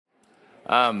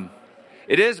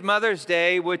It is Mother's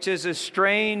Day, which is a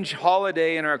strange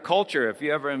holiday in our culture. If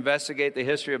you ever investigate the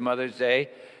history of Mother's Day,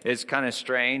 it's kind of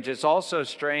strange. It's also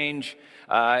strange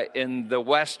in the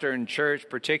Western church,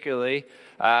 particularly.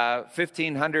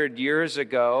 1,500 years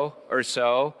ago or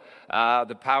so,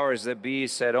 the powers that be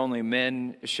said only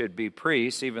men should be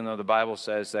priests, even though the Bible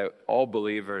says that all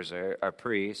believers are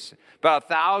priests. About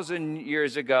 1,000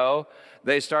 years ago,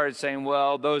 they started saying,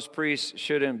 well, those priests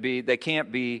they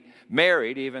can't be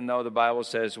married, even though the Bible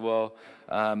says, well,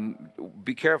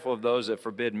 be careful of those that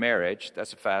forbid marriage.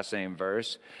 That's a fascinating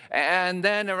verse. And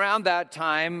then around that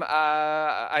time,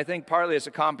 I think partly as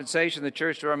a compensation, the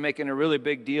church started making a really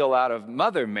big deal out of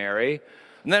Mother Mary.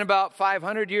 And then about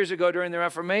 500 years ago during the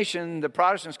Reformation, the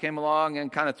Protestants came along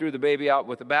and kind of threw the baby out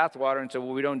with the bathwater and said,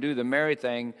 well, we don't do the Mary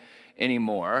thing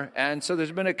anymore. And so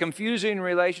there's been a confusing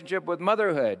relationship with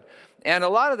motherhood. And a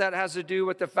lot of that has to do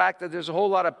with the fact that there's a whole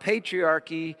lot of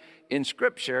patriarchy in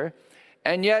Scripture.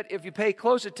 And yet, if you pay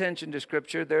close attention to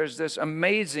Scripture, there's this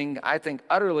amazing, I think,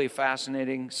 utterly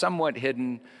fascinating, somewhat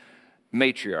hidden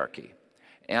matriarchy.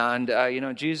 And,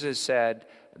 Jesus said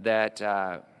that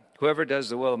whoever does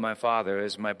the will of my Father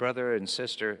is my brother and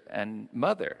sister and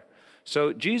mother.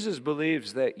 So Jesus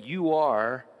believes that you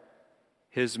are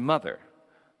his mother.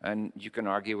 And you can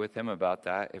argue with him about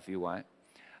that if you want.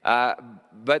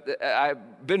 But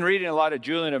I've been reading a lot of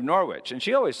Julian of Norwich, and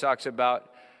she always talks about,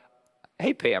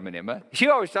 hey, Pam and Emma, she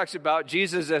always talks about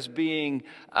Jesus as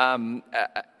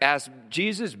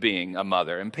Jesus being a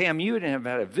mother. And Pam, you have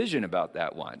had a vision about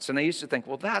that once. And I used to think,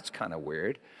 well, that's kind of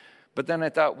weird. But then I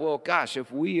thought, well, gosh,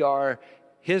 if we are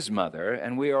his mother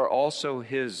and we are also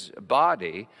his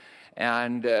body,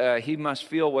 and he must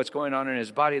feel what's going on in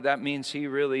his body, that means he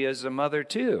really is a mother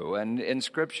too. And in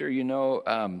Scripture,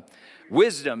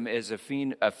 wisdom is a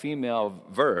female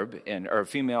verb or a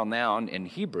female noun in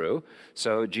Hebrew.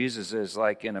 So Jesus is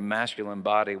like in a masculine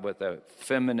body with a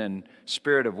feminine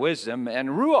spirit of wisdom. And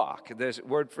ruach, this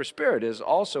word for spirit, is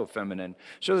also feminine.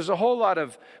 So there's a whole lot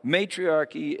of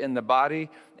matriarchy in the body,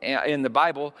 in the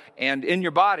Bible, and in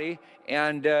your body.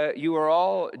 And you are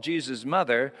all Jesus'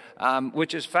 mother,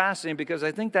 which is fascinating because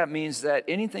I think that means that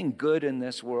anything good in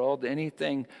this world,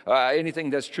 anything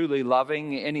that's truly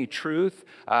loving, any truth,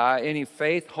 any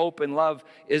faith, hope, and love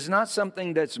is not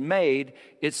something that's made,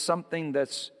 it's something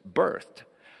that's birthed,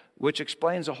 which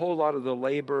explains a whole lot of the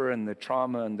labor and the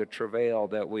trauma and the travail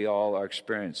that we all are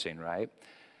experiencing, right?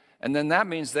 And then that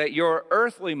means that your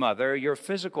earthly mother, your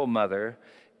physical mother,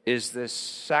 is this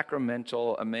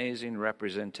sacramental, amazing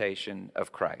representation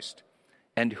of Christ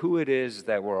and who it is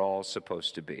that we're all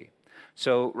supposed to be.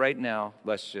 So right now,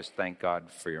 let's just thank God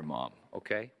for your mom,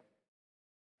 okay?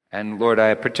 And Lord,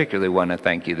 I particularly want to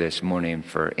thank you this morning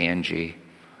for Angie,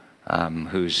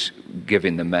 who's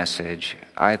giving the message.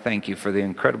 I thank you for the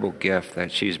incredible gift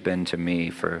that she's been to me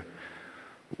for,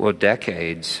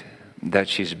 decades, that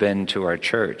she's been to our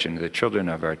church and the children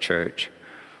of our church,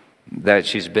 that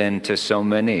she's been to so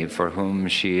many for whom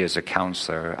she is a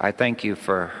counselor. I thank you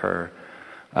for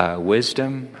her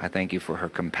wisdom. I thank you for her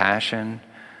compassion.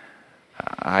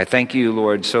 I thank you,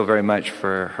 Lord, so very much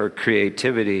for her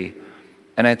creativity.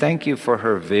 And I thank you for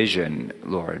her vision,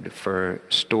 Lord, for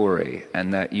story,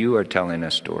 and that you are telling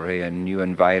a story and you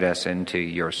invite us into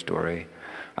your story.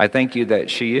 I thank you that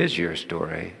she is your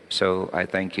story. So I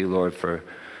thank you, Lord, for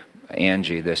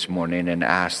Angie this morning and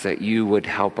ask that you would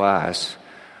help us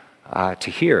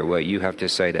to hear what you have to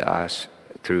say to us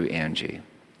through Angie.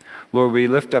 Lord, we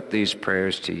lift up these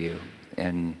prayers to you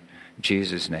in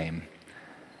Jesus' name.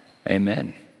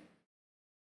 Amen.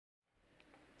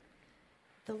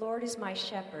 The Lord is my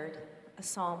shepherd, a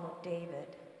psalm of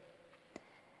David.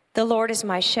 The Lord is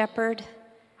my shepherd,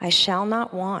 I shall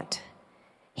not want.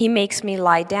 He makes me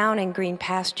lie down in green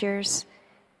pastures.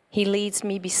 He leads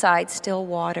me beside still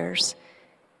waters.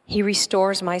 He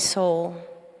restores my soul.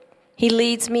 He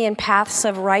leads me in paths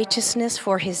of righteousness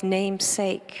for his name's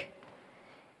sake.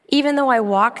 Even though I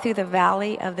walk through the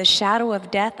valley of the shadow of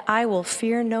death, I will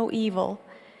fear no evil,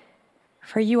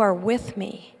 for you are with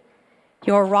me.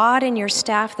 Your rod and your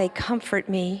staff, they comfort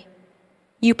me.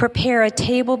 You prepare a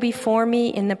table before me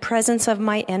in the presence of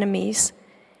my enemies.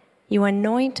 You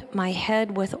anoint my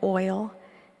head with oil.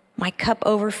 My cup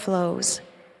overflows.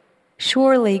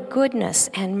 Surely goodness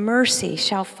and mercy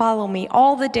shall follow me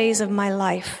all the days of my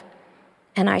life,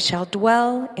 and I shall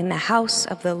dwell in the house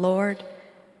of the Lord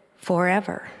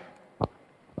forever. The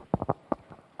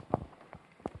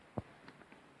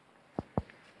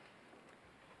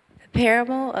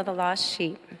parable of the lost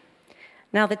sheep.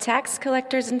 Now the tax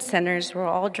collectors and sinners were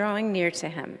all drawing near to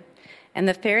him, and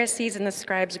the Pharisees and the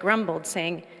scribes grumbled,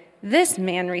 saying, "This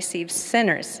man receives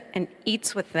sinners and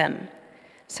eats with them."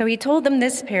 So he told them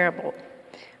this parable.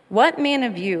 What man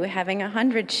of you, having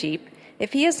 100 sheep,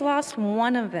 if he has lost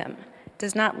one of them,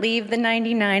 does not leave the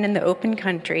 99 in the open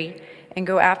country and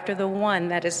go after the one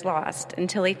that is lost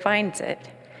until he finds it?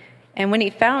 And when he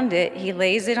found it, he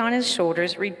lays it on his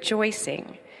shoulders,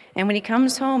 rejoicing. And when he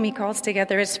comes home, he calls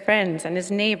together his friends and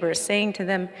his neighbors, saying to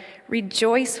them,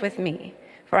 Rejoice with me,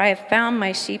 for I have found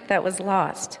my sheep that was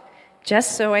lost.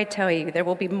 Just so I tell you, there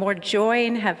will be more joy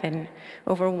in heaven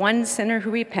over one sinner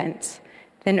who repents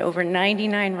than over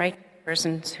 99 righteous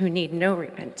persons who need no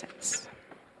repentance.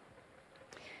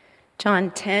 John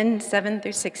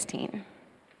 10:7-16.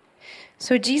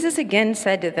 So Jesus again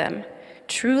said to them,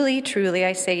 Truly, truly,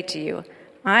 I say to you,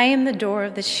 I am the door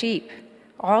of the sheep.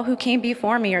 All who came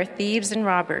before me are thieves and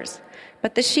robbers,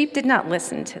 but the sheep did not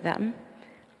listen to them.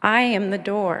 I am the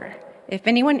door. If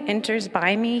anyone enters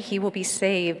by me, he will be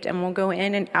saved and will go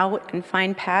in and out and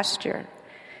find pasture.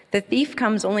 The thief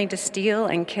comes only to steal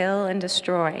and kill and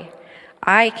destroy.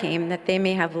 I came that they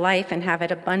may have life and have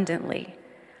it abundantly.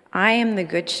 I am the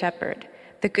good shepherd.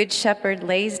 The good shepherd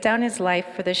lays down his life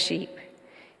for the sheep.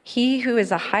 He who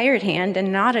is a hired hand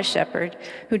and not a shepherd,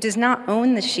 who does not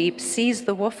own the sheep, sees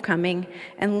the wolf coming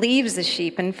and leaves the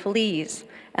sheep and flees,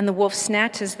 and the wolf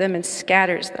snatches them and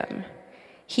scatters them.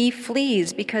 He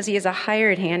flees because he is a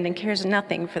hired hand and cares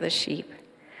nothing for the sheep.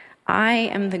 I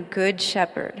am the good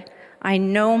shepherd. I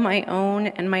know my own,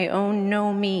 and my own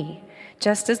know me,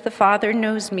 just as the Father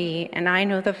knows me, and I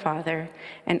know the Father,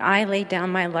 and I lay down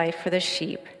my life for the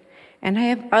sheep. And I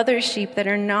have other sheep that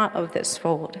are not of this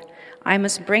fold. I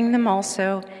must bring them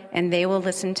also, and they will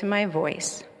listen to my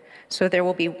voice. So there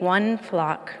will be one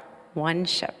flock, one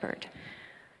shepherd.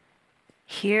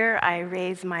 Here I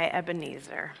raise my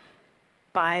Ebenezer.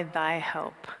 By thy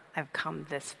help, I've come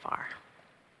this far.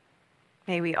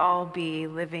 May we all be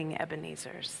living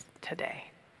Ebenezers today.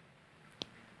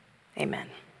 Amen.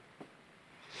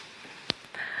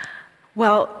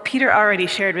 Well, Peter already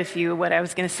shared with you what I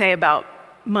was going to say about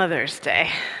Mother's Day.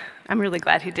 I'm really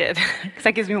glad he did, because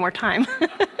that gives me more time.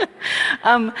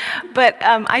 But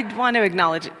I want to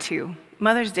acknowledge it too.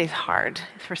 Mother's Day is hard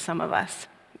for some of us.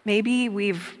 Maybe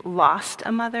we've lost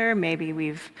a mother, maybe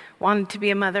we've wanted to be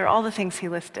a mother, all the things he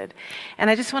listed. And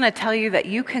I just want to tell you that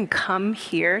you can come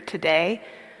here today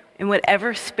in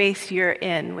whatever space you're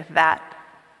in with that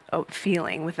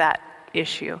feeling, with that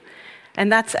issue.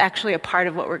 And that's actually a part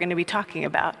of what we're going to be talking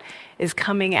about, is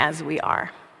coming as we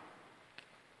are.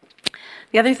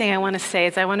 The other thing I want to say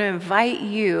is I want to invite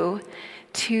you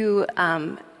to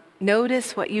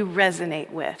notice what you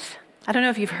resonate with. I don't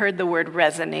know if you've heard the word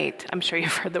resonate. I'm sure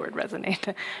you've heard the word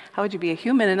resonate. How would you be a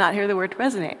human and not hear the word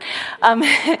resonate?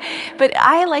 But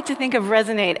I like to think of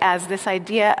resonate as this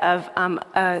idea of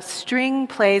a string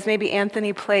plays, maybe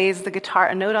Anthony plays the guitar,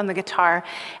 a note on the guitar,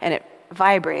 and it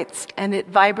vibrates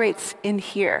in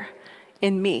here,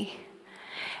 in me.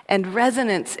 And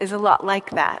resonance is a lot like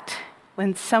that.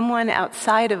 When someone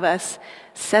outside of us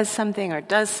says something or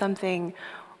does something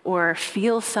or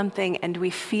feels something, and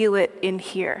we feel it in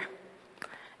here.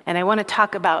 And I want to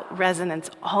talk about resonance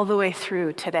all the way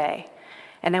through today.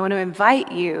 And I want to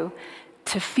invite you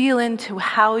to feel into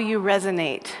how you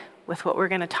resonate with what we're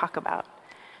going to talk about.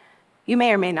 You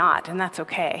may or may not, and that's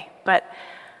okay. But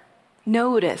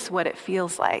notice what it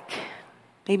feels like.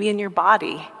 Maybe in your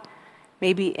body,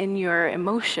 maybe in your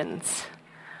emotions.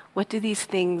 What do these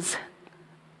things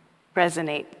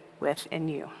resonate with in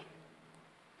you?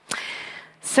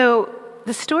 So,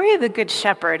 the story of the Good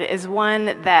Shepherd is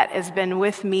one that has been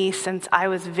with me since I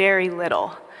was very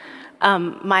little.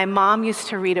 My mom used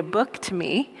to read a book to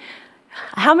me.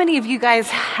 How many of you guys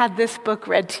had this book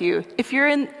read to you? If you're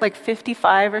in like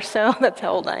 55 or so, that's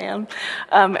how old I am.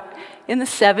 In the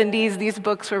 70s, these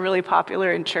books were really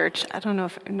popular in church. I don't know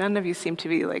if none of you seem to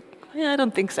be like, yeah, I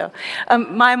don't think so.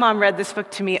 My mom read this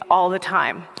book to me all the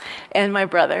time. And my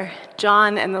brother,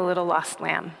 John and the Little Lost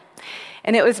Lamb.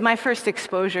 And it was my first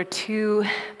exposure to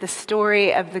the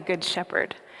story of the Good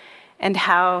Shepherd and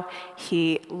how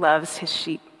he loves his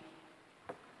sheep.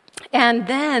 And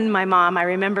then my mom, I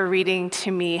remember reading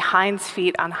to me Hind's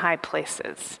Feet on High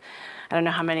Places. I don't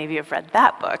know how many of you have read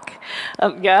that book.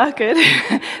 Yeah, good.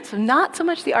 So not so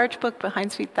much the Arch book, but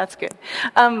Hind's Feet, that's good.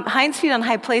 Hind's Feet on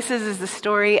High Places is the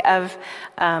story of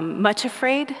Much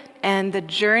Afraid and the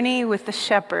journey with the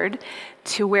shepherd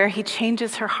to where he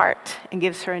changes her heart and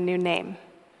gives her a new name.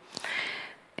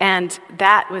 And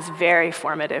that was very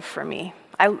formative for me.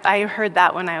 I heard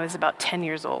that when I was about 10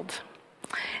 years old.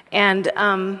 And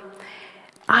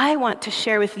I want to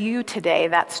share with you today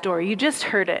that story. You just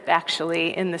heard it,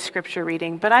 actually, in the scripture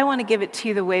reading, but I want to give it to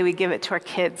you the way we give it to our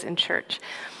kids in church.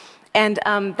 And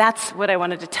that's what I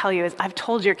wanted to tell you is I've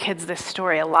told your kids this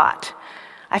story a lot.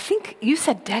 I think you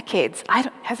said decades.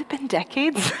 Has it been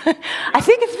decades? I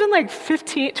think it's been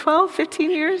like 12,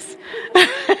 15 years. You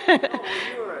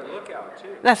were a lookout,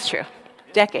 too. That's true.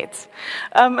 Decades.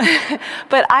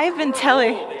 But I've been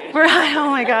telling... Oh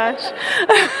my gosh.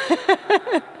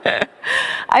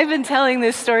 I've been telling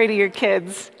this story to your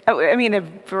kids. I mean, a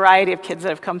variety of kids that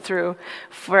have come through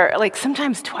for like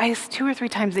sometimes twice, 2 or 3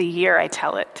 times a year I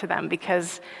tell it to them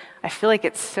because I feel like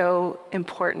it's so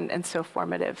important and so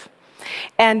formative.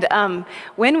 And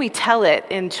when we tell it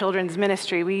in children's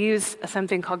ministry, we use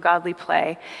something called Godly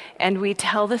Play, and we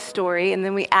tell the story, and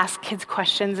then we ask kids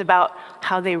questions about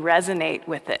how they resonate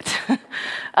with it.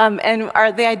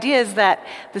 The idea is that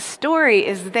the story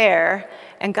is there,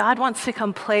 and God wants to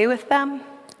come play with them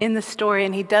in the story,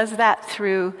 and he does that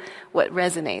through what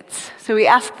resonates. So we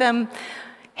ask them,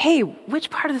 hey, I wonder which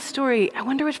part of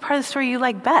the story you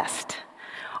like best?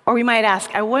 Or we might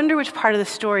ask, I wonder which part of the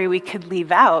story we could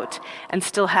leave out and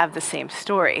still have the same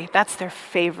story. That's their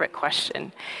favorite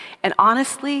question. And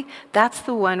honestly, that's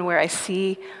the one where I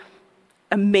see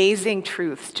amazing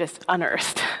truths just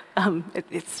unearthed.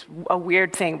 It's a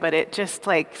weird thing, but it just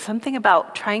like something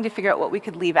about trying to figure out what we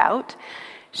could leave out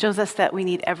shows us that we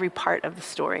need every part of the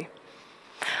story.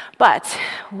 But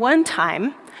one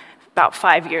time, about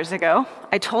 5 years ago,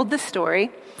 I told this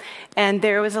story. And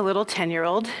there was a little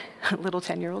 10-year-old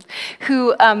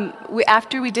who,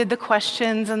 after we did the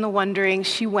questions and the wondering,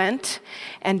 she went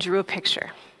and drew a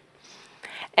picture.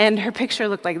 And her picture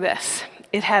looked like this.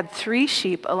 It had 3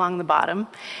 sheep along the bottom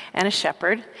and a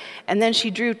shepherd. And then she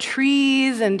drew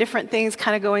trees and different things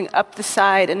kind of going up the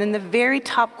side. And in the very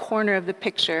top corner of the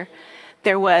picture,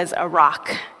 there was a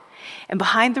rock. And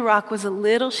behind the rock was a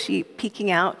little sheep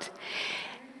peeking out.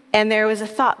 And there was a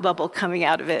thought bubble coming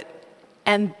out of it.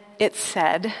 And it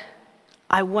said,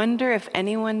 I wonder if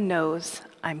anyone knows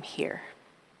I'm here.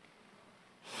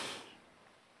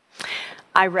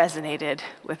 I resonated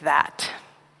with that.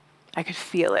 I could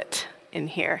feel it in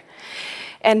here.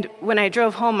 And when I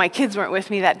drove home, my kids weren't with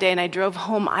me that day, and I drove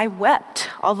home, I wept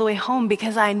all the way home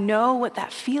because I know what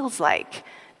that feels like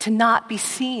to not be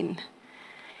seen.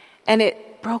 And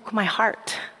it broke my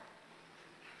heart.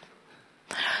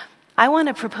 I want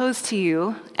to propose to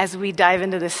you, as we dive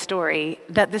into this story,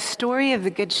 that the story of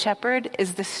the Good Shepherd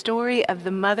is the story of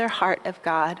the mother heart of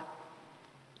God.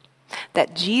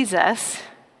 That Jesus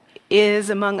is,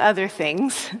 among other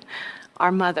things,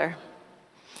 our mother.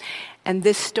 And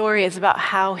this story is about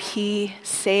how he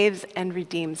saves and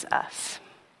redeems us.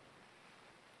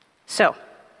 So,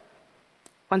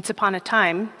 once upon a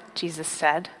time, Jesus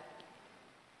said,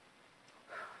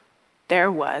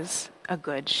 there was a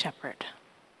good shepherd.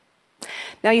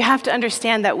 Now, you have to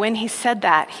understand that when he said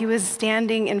that, he was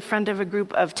standing in front of a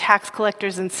group of tax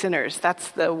collectors and sinners. That's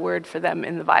the word for them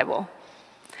in the Bible.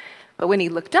 But when he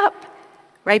looked up,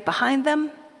 right behind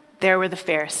them, there were the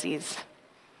Pharisees.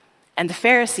 And the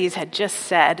Pharisees had just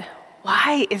said,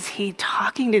 why is he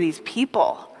talking to these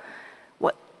people?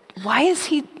 Why is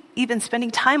he even spending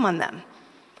time on them?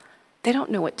 They don't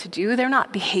know what to do. They're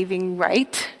not behaving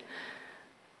right.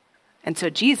 And so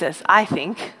Jesus, I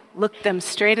think, looked them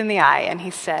straight in the eye and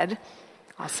he said,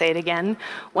 I'll say it again,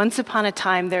 once upon a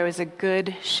time there was a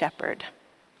good shepherd.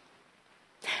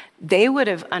 They would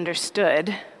have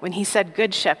understood when he said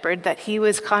good shepherd that he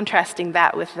was contrasting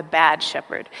that with the bad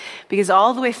shepherd. Because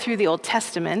all the way through the Old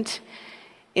Testament,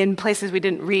 in places we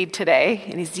didn't read today,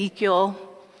 in Ezekiel,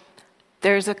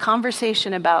 there's a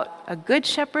conversation about a good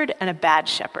shepherd and a bad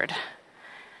shepherd.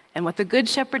 And what the good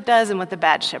shepherd does and what the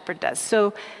bad shepherd does.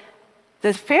 So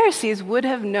the Pharisees would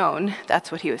have known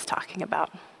that's what he was talking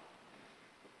about.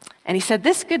 And he said,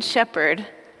 this good shepherd,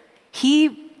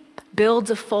 he builds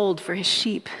a fold for his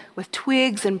sheep with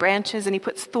twigs and branches, and he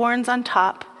puts thorns on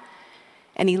top,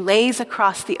 and he lays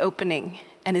across the opening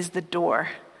and is the door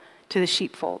to the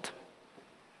sheepfold.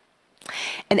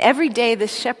 And every day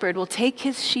this shepherd will take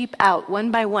his sheep out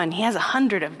one by one. He has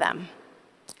 100 of them.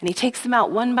 And he takes them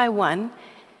out one by one,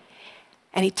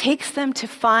 and he takes them to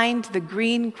find the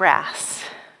green grass,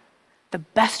 the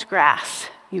best grass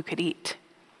you could eat.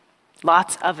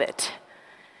 Lots of it.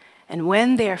 And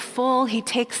when they are full, he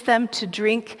takes them to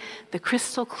drink the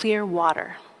crystal clear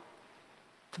water.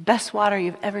 The best water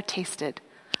you've ever tasted.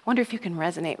 I wonder if you can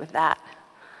resonate with that.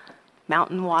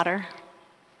 Mountain water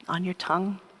on your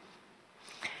tongue.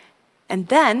 And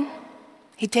then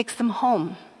he takes them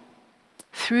home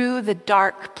through the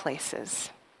dark places.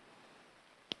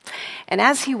 And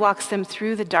as he walks them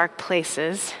through the dark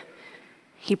places,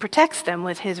 he protects them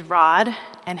with his rod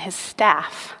and his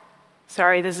staff.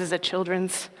 Sorry, this is a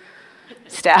children's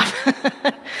staff.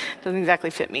 Doesn't exactly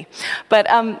fit me. But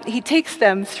he takes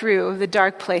them through the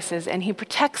dark places and he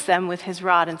protects them with his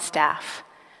rod and staff.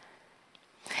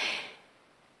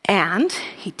 And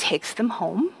he takes them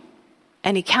home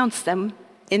and he counts them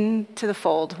into the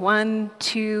fold. 1,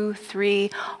 2,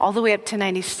 3, all the way up to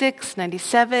 96,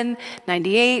 97,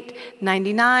 98,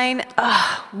 99.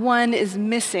 One is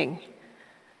missing.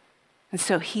 And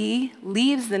so he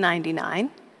leaves the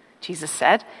 99, Jesus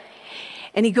said,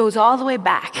 and he goes all the way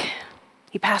back.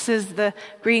 He passes the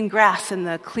green grass and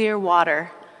the clear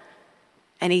water,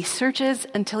 and he searches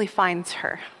until he finds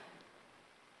her.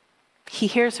 He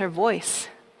hears her voice.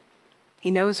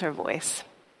 He knows her voice.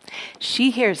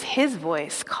 She hears his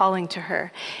voice calling to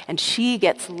her, and she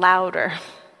gets louder.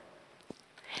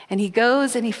 And he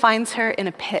goes and he finds her in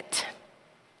a pit.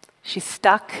 She's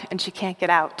stuck and she can't get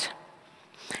out.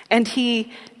 And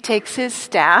he takes his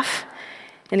staff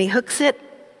and he hooks it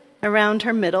around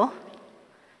her middle,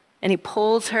 and he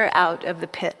pulls her out of the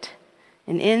pit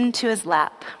and into his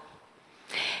lap.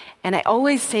 And I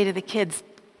always say to the kids,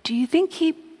 do you think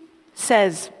he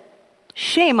says,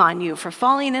 "Shame on you for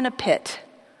falling in a pit"?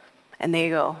 And they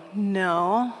go,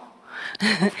 "No."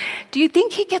 Do you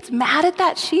think he gets mad at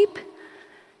that sheep?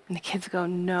 And the kids go,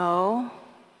 "No."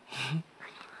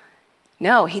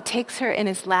 No, he takes her in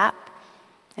his lap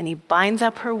and he binds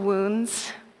up her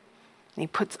wounds and he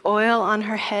puts oil on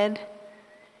her head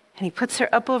and he puts her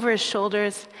up over his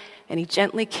shoulders and he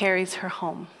gently carries her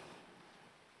home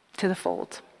to the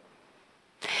fold.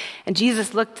 And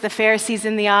Jesus looked the Pharisees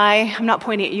in the eye. I'm not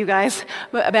pointing at you guys,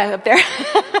 but back up there.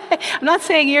 I'm not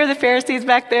saying you're the Pharisees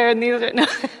back there and these are, no.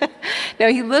 No,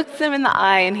 he looked them in the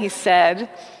eye and he said,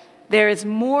 "There is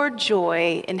more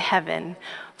joy in heaven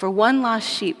for one lost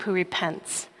sheep who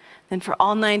repents than for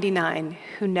all 99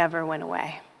 who never went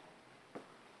away."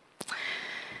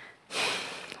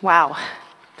 Wow,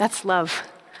 that's love.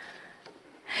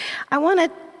 I want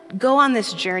to go on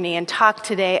this journey and talk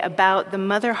today about the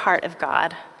mother heart of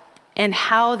God and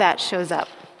how that shows up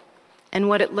and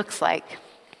what it looks like.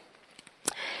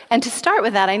 And to start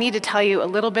with that, I need to tell you a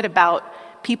little bit about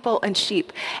people and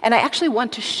sheep. And I actually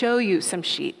want to show you some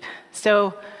sheep.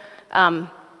 So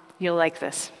you'll like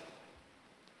this.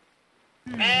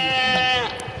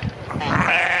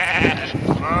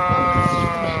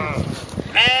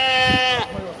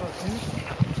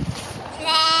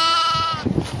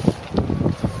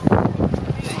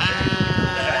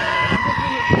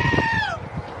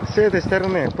 С этой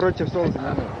стороны, против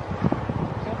солнца.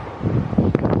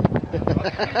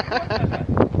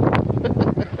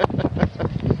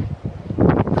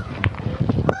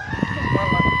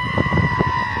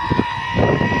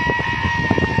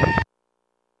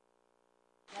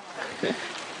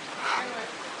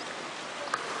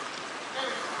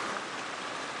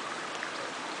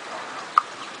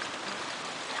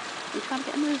 You can't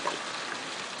get moving.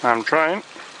 I'm trying.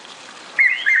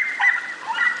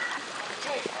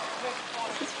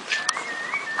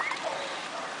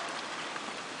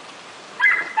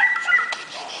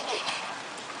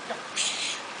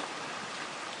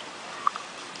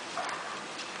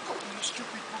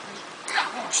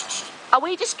 Are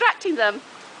we distracting them?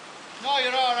 No,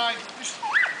 you're all right. Just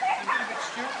you're being a bit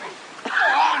stupid. Go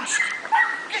on,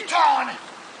 get on.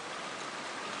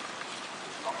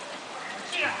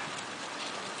 Sit down.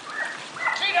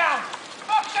 Sit down.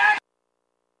 Okay.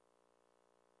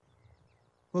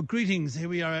 Well, greetings. Here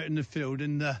we are out in the field,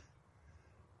 and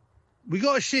we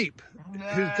got a sheep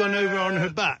who's gone over on her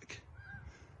back.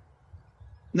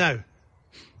 Now,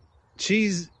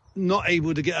 she's not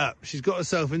able to get up. She's got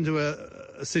herself into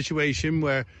a situation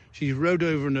where she's rode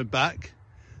over on her back,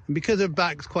 and because her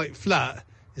back's quite flat,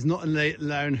 it's not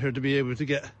allowing her to be able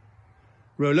to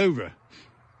roll over.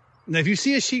 Now, if you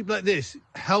see a sheep like this,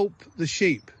 help the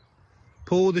sheep.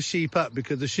 Pull the sheep up,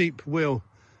 because the sheep will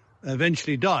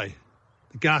eventually die.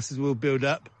 The gases will build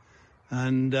up,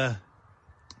 and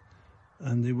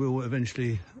they will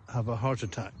eventually have a heart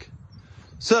attack.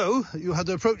 So you have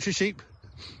to approach the sheep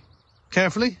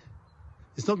carefully.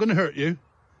 It's not going to hurt you.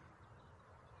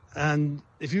 And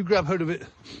if you grab hold of it,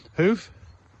 hoof,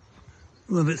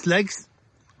 one of its legs,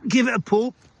 give it a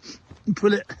pull, and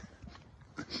pull it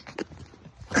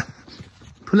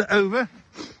over,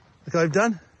 like I've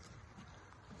done.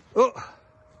 Oh,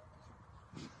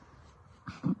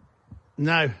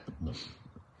 now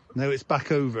it's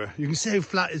back over. You can see how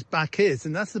flat its back is,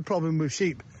 and that's the problem with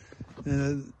sheep,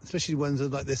 especially ones that are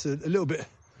like this,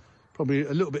 probably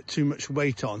a little bit too much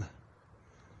weight on.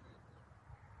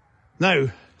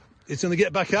 Now, it's going to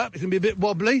get back up. It's going to be a bit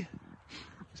wobbly.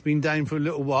 It's been down for a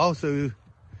little while, so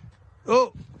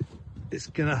it's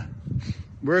going to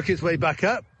work its way back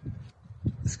up.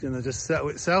 It's going to just settle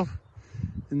itself,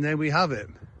 and there we have it.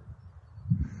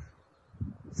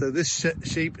 So this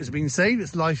sheep has been saved,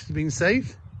 its life has been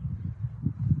saved.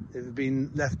 If it had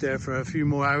been left there for a few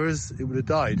more hours, it would have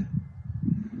died.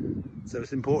 So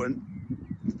it's important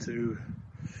to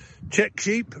check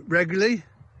sheep regularly,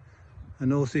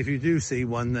 and also if you do see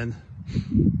one, then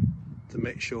to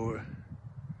make sure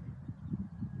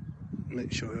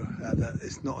that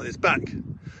it's not on its back.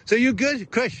 So you're good,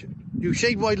 Chris. You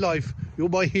saved my life. You're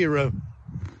my hero.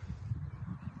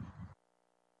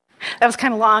 That was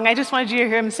kind of long. I just wanted you to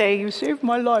hear him say, "You saved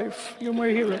my life. You're my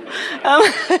hero."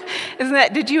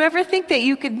 Did you ever think that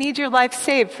you could need your life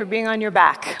saved for being on your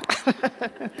back?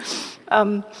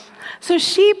 So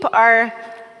sheep are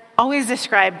always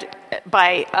described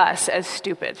by us as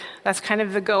stupid. That's kind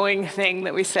of the going thing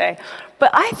that we say.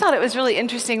 But I thought it was really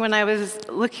interesting when I was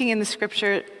looking in the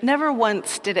scripture, never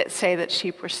once did it say that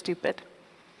sheep were stupid.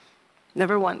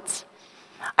 Never once.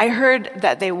 I heard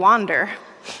that they wander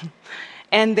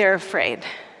and they're afraid.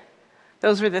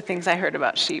 Those were the things I heard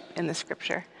about sheep in the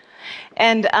scripture.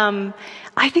 And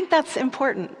I think that's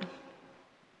important.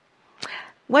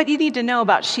 What you need to know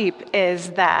about sheep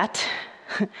is that,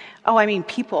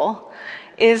 people,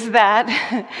 is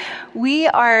that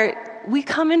we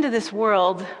come into this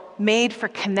world made for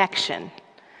connection.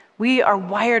 We are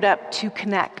wired up to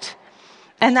connect.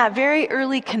 And that very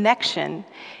early connection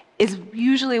is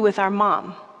usually with our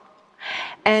mom.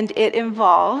 And it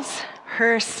involves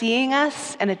her seeing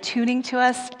us and attuning to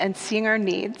us and seeing our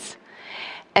needs,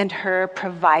 and her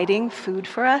providing food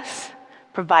for us,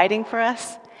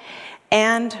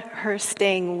 and her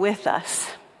staying with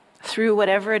us through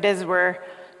whatever it is we're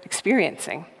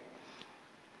experiencing.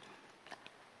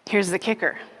 Here's the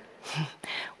kicker.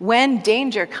 When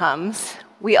danger comes,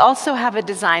 we also have a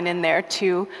design in there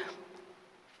to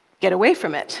get away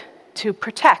from it, to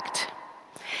protect.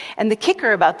 And the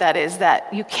kicker about that is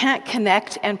that you can't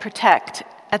connect and protect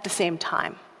at the same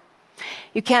time.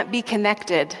 You can't be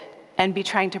connected and be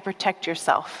trying to protect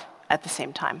yourself at the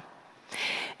same time.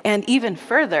 And even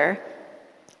further,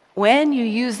 when you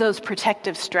use those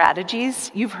protective strategies,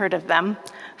 you've heard of them: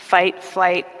 fight,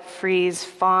 flight, freeze,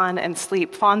 fawn, and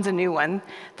sleep. Fawn's a new one.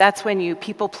 That's when you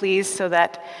people please so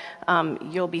that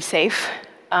you'll be safe.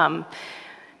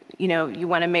 You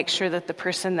want to make sure that the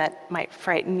person that might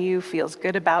frighten you feels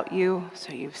good about you,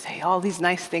 so you say all these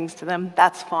nice things to them.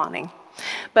 That's fawning.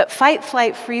 But fight,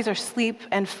 flight, freeze, or sleep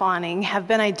and fawning have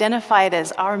been identified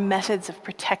as our methods of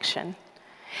protection.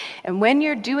 And when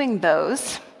you're doing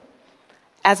those,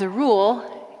 as a rule,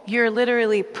 you're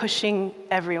literally pushing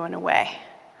everyone away,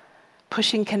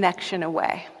 pushing connection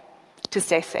away to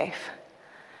stay safe.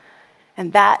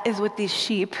 And that is what these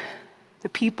sheep, the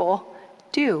people,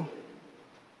 do.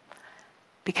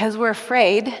 Because we're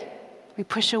afraid, we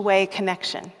push away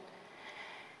connection.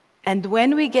 And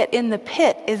when we get in the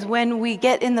pit is when we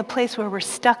get in the place where we're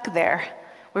stuck there,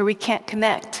 where we can't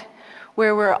connect,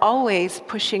 where we're always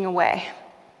pushing away.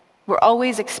 We're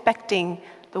always expecting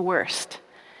the worst.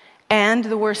 And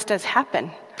the worst does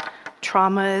happen.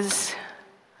 Traumas,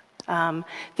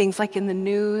 things like in the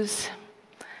news,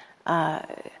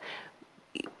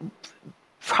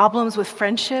 problems with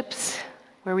friendships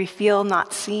where we feel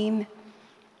not seen.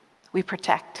 We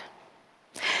protect.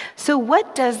 So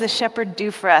what does the shepherd do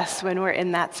for us when we're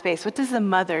in that space? What does the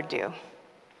mother do?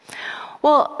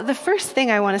 Well, the first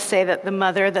thing I want to say that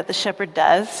the shepherd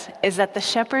does is that the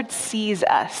shepherd sees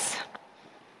us.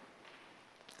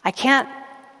 I can't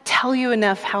tell you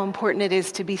enough how important it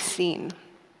is to be seen.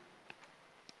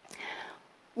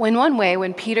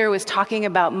 When Peter was talking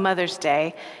about Mother's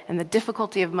Day and the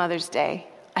difficulty of Mother's Day,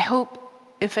 I hope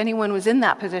if anyone was in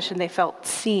that position, they felt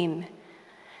seen.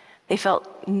 They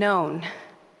felt known.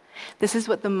 This is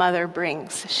what the mother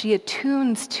brings. She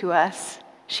attunes to us.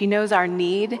 She knows our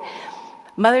need.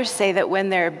 Mothers say that when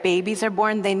their babies are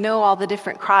born, they know all the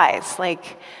different cries.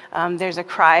 Like there's a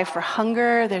cry for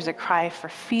hunger, there's a cry for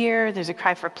fear, there's a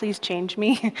cry for please change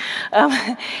me.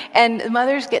 And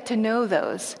mothers get to know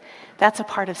those. That's a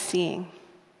part of seeing.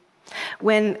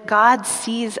 When God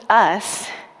sees us,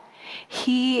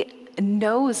 He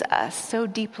knows us so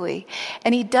deeply.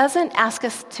 And He doesn't ask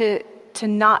us to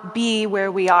not be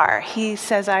where we are. He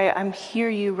says, I'm hear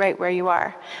you right where you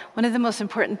are. One of the most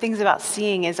important things about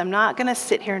seeing is I'm not going to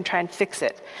sit here and try and fix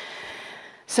it.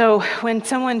 So when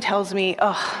someone tells me,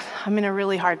 I'm in a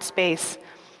really hard space,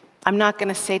 I'm not going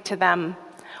to say to them,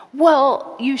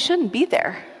 well, you shouldn't be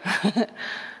there.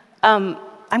 I'm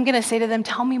going to say to them,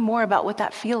 tell me more about what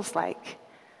that feels like.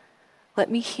 Let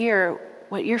me hear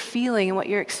what you're feeling and what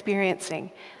you're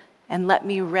experiencing, and let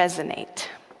me resonate.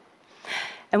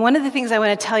 And one of the things I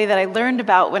want to tell you that I learned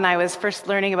about when I was first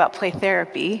learning about play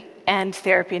therapy and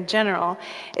therapy in general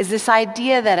is this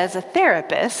idea that as a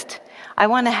therapist, I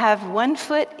want to have one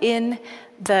foot in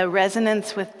the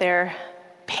resonance with their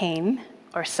pain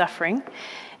or suffering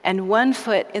and one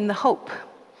foot in the hope.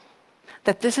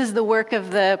 That this is the work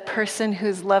of the person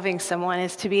who's loving someone,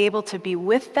 is to be able to be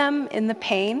with them in the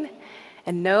pain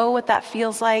and know what that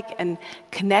feels like and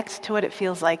connect to what it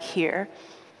feels like here,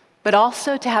 but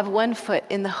also to have one foot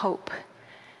in the hope,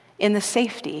 in the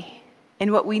safety,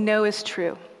 in what we know is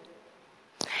true.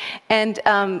 And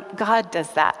God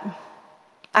does that.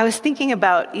 I was thinking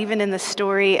about, even in the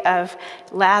story of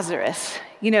Lazarus,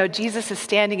 Jesus is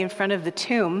standing in front of the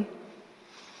tomb.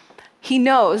 He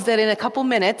knows that in a couple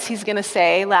minutes he's going to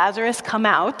say, Lazarus, come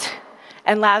out,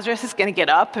 and Lazarus is going to get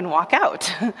up and walk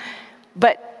out.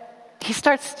 But he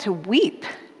starts to weep,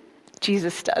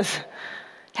 Jesus does.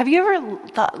 Have you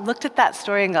ever looked at that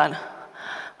story and gone, well,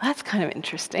 that's kind of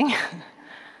interesting?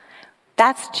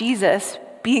 That's Jesus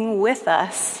being with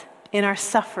us in our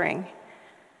suffering.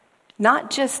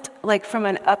 Not just like from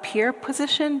an up here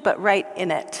position, but right in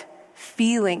it,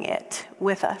 feeling it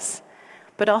with us,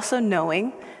 but also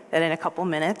knowing that in a couple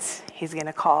minutes, he's going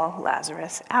to call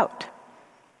Lazarus out.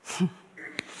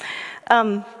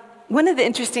 One of the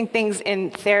interesting things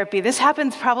in therapy, this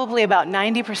happens probably about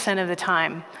 90% of the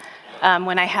time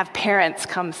when I have parents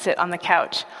come sit on the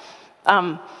couch.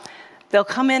 They'll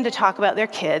come in to talk about their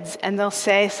kids, and they'll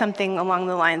say something along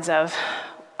the lines of,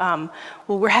 well,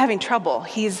 we're having trouble.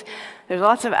 There's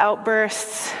lots of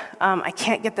outbursts. I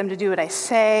can't get them to do what I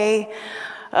say.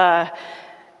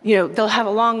 They'll have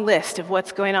a long list of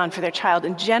what's going on for their child.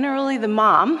 And generally the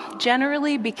mom,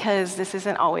 because this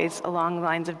isn't always along the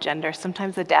lines of gender,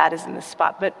 sometimes the dad is in this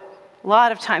spot, but a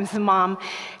lot of times the mom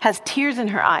has tears in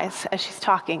her eyes as she's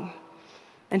talking.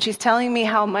 And she's telling me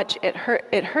how much it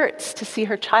hurts to see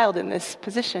her child in this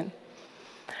position.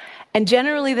 And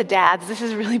generally the dads, this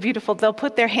is really beautiful, they'll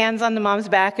put their hands on the mom's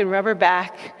back and rub her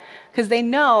back, because they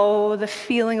know the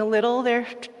feeling a little, they're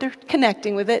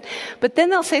connecting with it. But then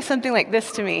they'll say something like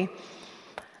this to me.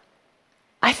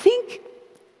 I think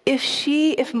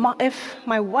if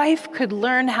my wife could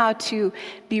learn how to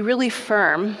be really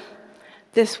firm,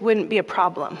 this wouldn't be a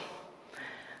problem.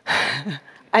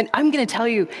 And I'm going to tell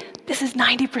you, this is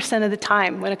 90% of the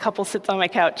time when a couple sits on my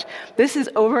couch. This is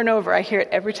over and over. I hear it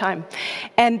every time.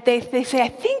 And they say, I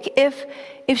think if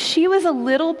she was a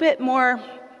little bit more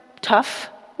tough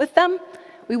with them,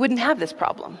 we wouldn't have this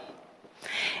problem.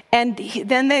 And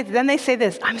then they say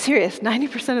this, I'm serious,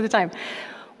 90% of the time.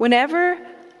 Whenever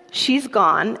she's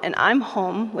gone and I'm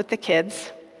home with the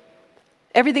kids,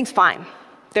 everything's fine.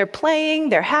 They're playing,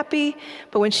 they're happy,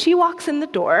 but when she walks in the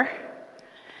door,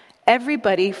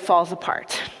 everybody falls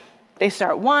apart. They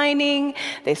start whining,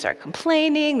 they start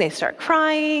complaining, they start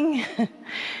crying.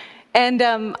 And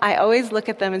I always look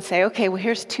at them and say, okay, well,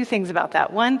 here's two things about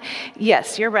that. One,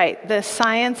 yes, you're right. The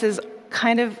science is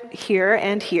kind of here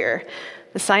and here.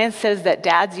 The science says that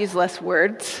dads use less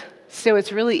words, so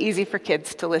it's really easy for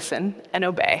kids to listen and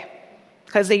obey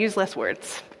because they use less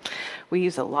words. We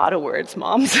use a lot of words,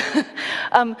 moms.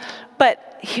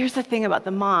 But here's the thing about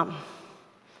the mom.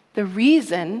 The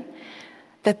reason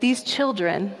that these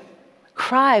children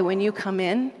cry when you come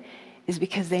in is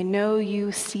because they know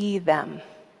you see them.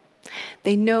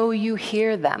 They know you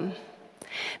hear them.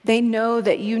 They know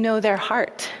that you know their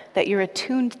heart, that you're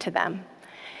attuned to them.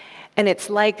 And it's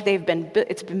like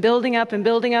it's been building up and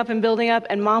building up and building up,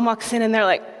 and mom walks in and they're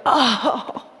like,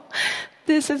 oh,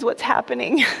 this is what's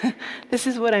happening. This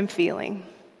is what I'm feeling.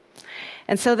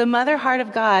 And so the mother heart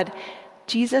of God,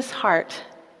 Jesus' heart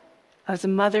as a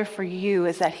mother for you,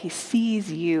 is that he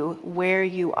sees you where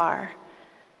you are,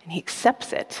 and he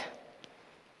accepts it.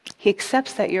 He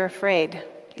accepts that you're afraid.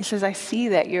 He says, I see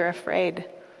that you're afraid,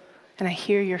 and I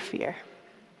hear your fear.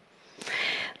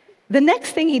 The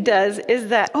next thing he does is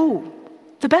that,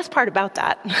 the best part about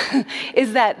that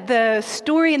is that the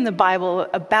story in the Bible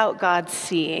about God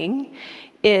seeing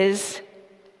is,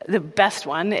 the best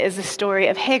one is the story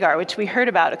of Hagar, which we heard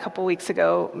about a couple weeks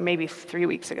ago, maybe 3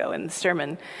 weeks ago in the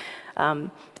sermon.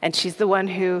 And she's the one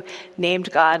who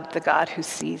named God the God who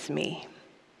sees me.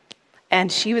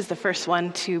 And she was the first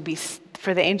one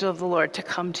for the angel of the Lord to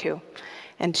come to.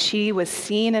 And she was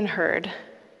seen and heard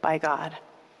by God.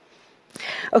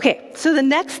 Okay, so the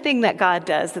next thing that God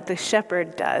does, that the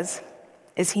shepherd does,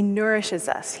 is he nourishes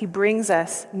us. He brings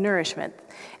us nourishment.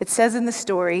 It says in the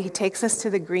story, he takes us to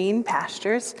the green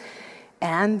pastures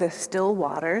and the still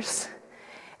waters,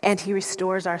 and he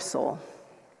restores our soul.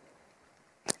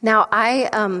 Now, I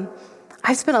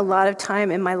spent a lot of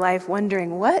time in my life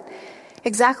wondering, what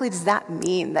exactly does that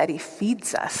mean, that he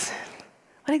feeds us?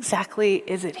 What exactly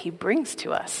is it he brings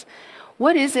to us?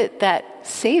 What is it that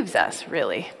saves us,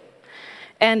 really?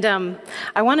 And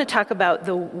I want to talk about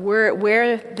the word,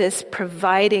 where this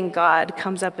providing God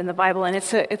comes up in the Bible, and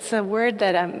it's a word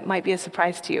that might be a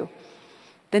surprise to you.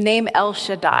 The name El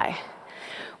Shaddai,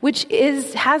 which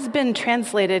has been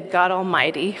translated God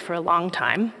Almighty for a long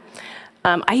time.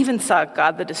 I even saw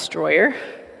God the Destroyer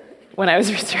when I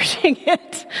was researching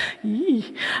it.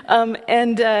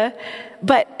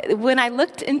 But when I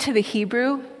looked into the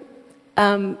Hebrew,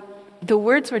 the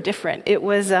words were different. It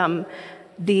was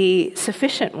the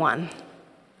sufficient one,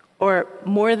 or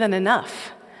more than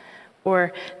enough,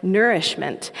 or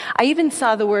nourishment. I even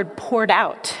saw the word poured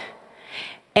out,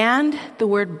 and the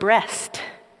word breast,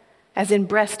 as in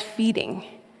breastfeeding.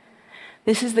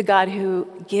 This is the God who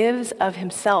gives of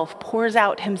himself, pours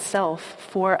out himself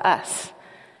for us,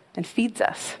 and feeds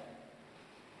us.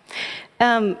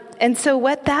 And so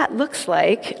what that looks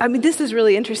like, this is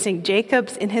really interesting.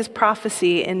 Jacob's, in his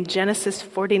prophecy in Genesis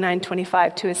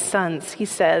 49:25 to his sons, he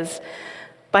says,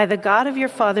 "By the God of your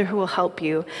father who will help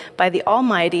you, by the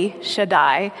Almighty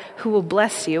Shaddai, who will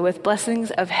bless you with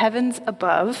blessings of heavens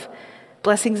above,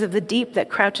 blessings of the deep that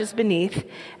crouches beneath,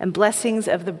 and blessings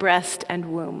of the breast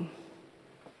and womb."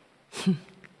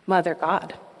 Mother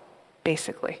God,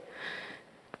 basically.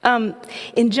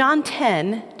 In John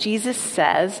 10, Jesus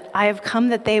says, "I have come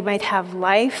that they might have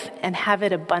life and have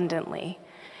it abundantly."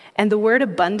 And the word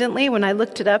abundantly, when I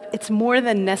looked it up, it's more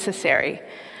than necessary.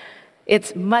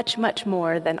 It's much, much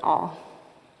more than all.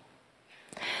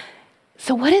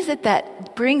 So what is it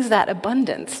that brings that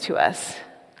abundance to us?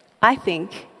 I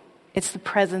think it's the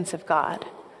presence of God.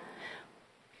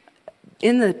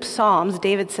 In the Psalms,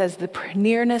 David says, "The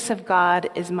nearness of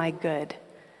God is my good."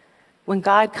 When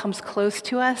God comes close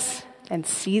to us and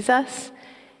sees us,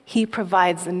 he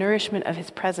provides the nourishment of his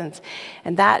presence.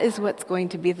 And that is what's going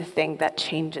to be the thing that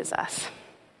changes us.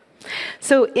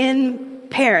 So in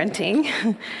parenting,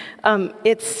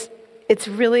 it's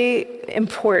really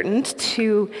important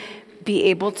to be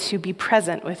able to be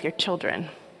present with your children,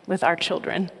 with our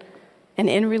children, and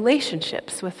in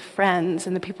relationships with friends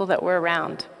and the people that we're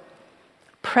around.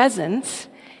 Presence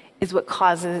is what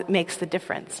makes the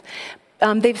difference.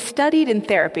 They've studied in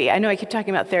therapy. I know I keep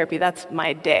talking about therapy. That's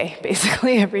my day,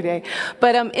 basically, every day.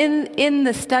 But in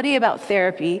the study about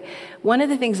therapy, one of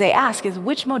the things they ask is,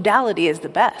 which modality is the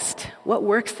best? What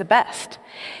works the best?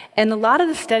 And a lot of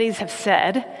the studies have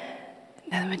said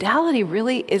that the modality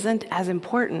really isn't as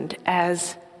important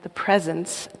as the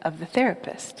presence of the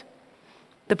therapist.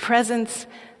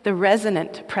 The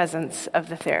resonant presence of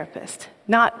the therapist.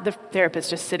 Not the therapist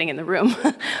just sitting in the room,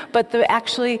 but the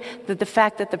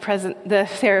fact that the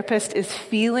therapist is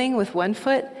feeling with one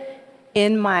foot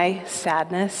in my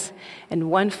sadness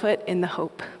and one foot in the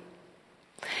hope.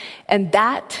 And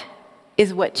that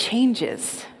is what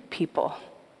changes people.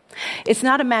 It's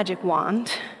not a magic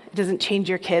wand. It doesn't change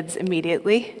your kids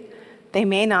immediately. They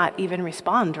may not even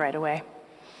respond right away.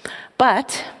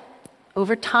 But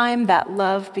over time, that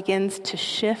love begins to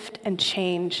shift and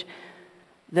change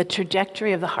the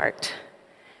trajectory of the heart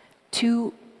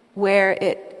to where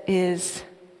it is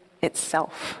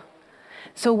itself.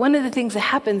 So one of the things that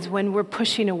happens when we're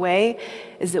pushing away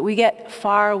is that we get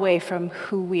far away from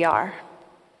who we are.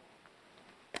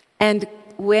 And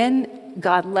when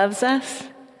God loves us,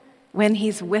 when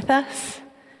he's with us,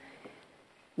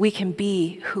 we can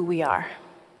be who we are.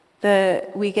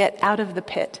 We get out of the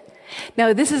pit.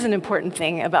 Now, this is an important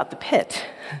thing about the pit.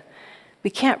 We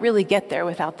can't really get there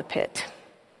without the pit.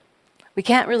 We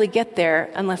can't really get there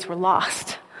unless we're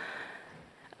lost.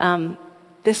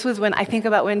 This was when I think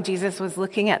about when Jesus was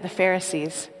looking at the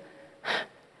Pharisees.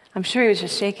 I'm sure he was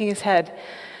just shaking his head.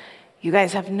 You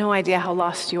guys have no idea how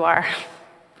lost you are.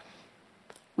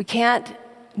 We can't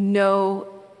know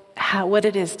what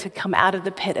it is to come out of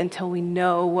the pit until we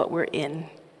know what we're in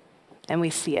and we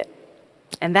see it.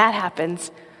 And that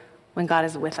happens when God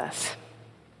is with us.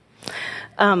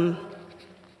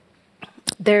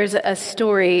 There's a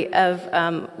story of,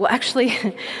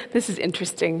 this is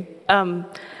interesting.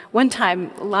 One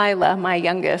time, Lila, my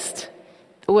youngest,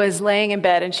 was laying in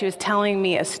bed and she was telling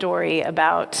me a story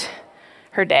about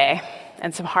her day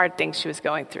and some hard things she was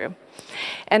going through.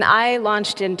 And I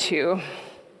launched into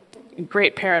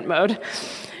great parent mode.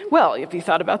 Well, if you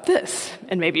thought about this,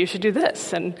 and maybe you should do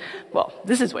this, and, well,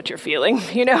 this is what you're feeling,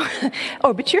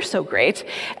 Oh, but you're so great.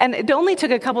 And it only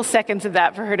took a couple seconds of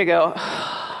that for her to go,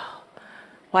 oh,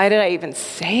 why did I even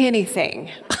say anything?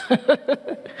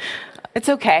 It's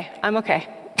okay. I'm okay.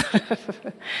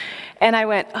 And I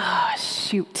went, oh,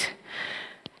 shoot.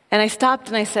 And I stopped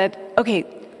and I said, okay,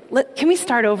 can we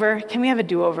start over? Can we have a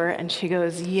do-over? And she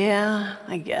goes, yeah,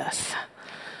 I guess.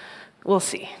 We'll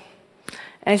see.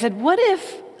 And I said, what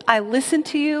if I listen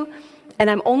to you and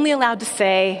I'm only allowed to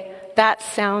say, that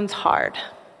sounds hard?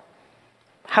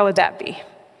 How would that be?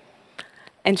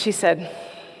 And she said,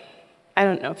 I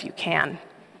don't know if you can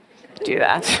do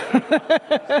that.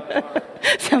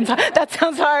 That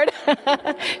sounds hard.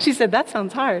 She said, that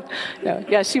sounds hard. No,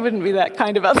 yeah, she wouldn't be that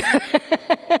kind about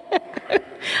that.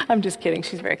 I'm just kidding.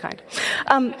 She's very kind.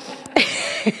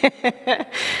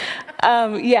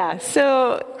 Yeah,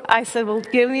 so I said, well,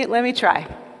 let me try.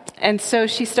 And so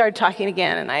she started talking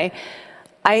again, and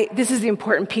this is the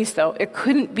important piece, though. It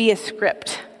couldn't be a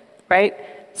script, right?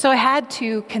 So I had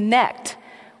to connect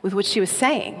with what she was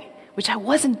saying, which I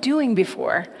wasn't doing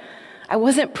before. I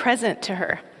wasn't present to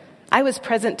her. I was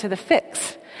present to the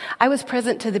fix. I was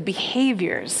present to the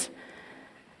behaviors.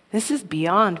 This is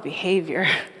beyond behavior.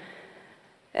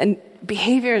 And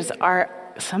behaviors are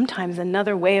sometimes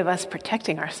another way of us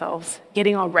protecting ourselves,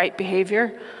 getting all right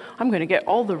behavior. I'm going to get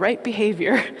all the right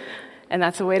behavior. And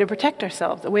that's a way to protect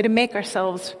ourselves, a way to make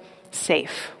ourselves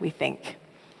safe, we think.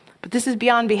 But this is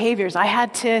beyond behaviors. I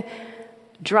had to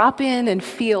drop in and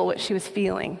feel what she was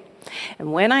feeling.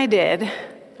 And when I did,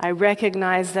 I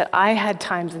recognized that I had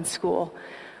times in school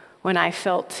when I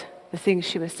felt the things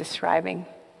she was describing.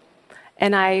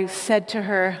 And I said to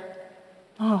her,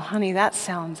 oh, honey, that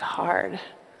sounds hard.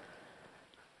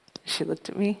 She looked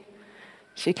at me.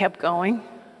 She kept going.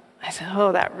 I said,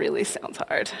 oh, that really sounds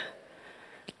hard.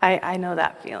 I know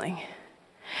that feeling.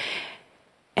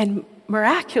 And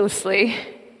miraculously,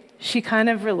 she kind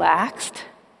of relaxed.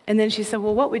 And then she said,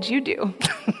 well, what would you do?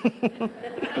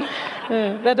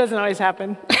 That doesn't always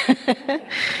happen.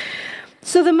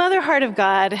 So the mother heart of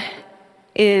God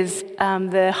is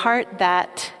the heart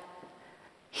that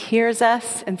hears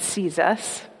us and sees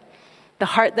us, the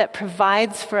heart that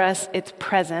provides for us its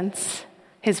presence,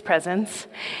 his presence,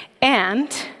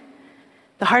 and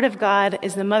the heart of God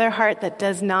is the mother heart that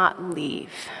does not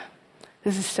leave.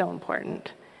 This is so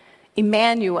important.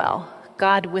 Emmanuel,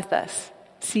 God with us.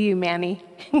 See you, Manny.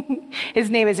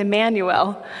 His name is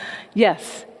Emmanuel.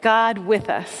 Yes, God with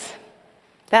us.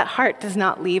 That heart does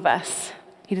not leave us.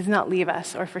 He does not leave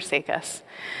us or forsake us.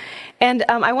 And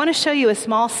I want to show you a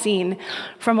small scene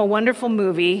from a wonderful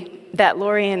movie that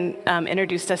Lorian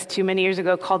introduced us to many years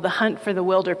ago called The Hunt for the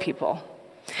Wilder People.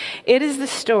 It is the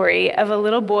story of a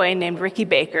little boy named Ricky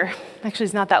Baker. Actually,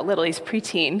 he's not that little, he's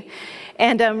preteen.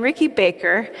 And Ricky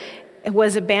Baker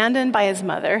was abandoned by his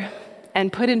mother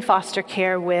and put in foster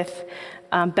care with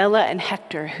Bella and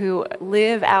Hector, who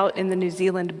live out in the New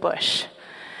Zealand bush.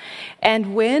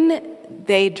 And when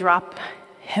they drop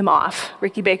him off,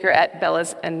 Ricky Baker at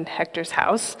Bella's and Hector's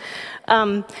house,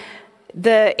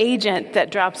 the agent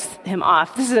that drops him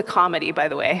off, this is a comedy, by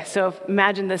the way, so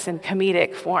imagine this in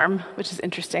comedic form, which is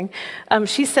interesting.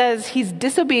 She says he's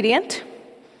disobedient,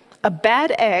 a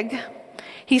bad egg,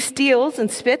 he steals and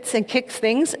spits and kicks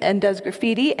things and does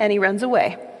graffiti, and he runs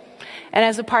away. And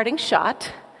as a parting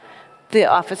shot, the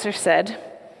officer said,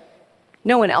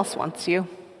 no one else wants you.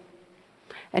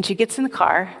 And she gets in the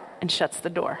car and shuts the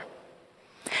door.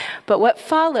 But what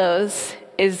follows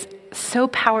is so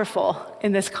powerful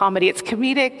in this comedy. It's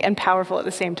comedic and powerful at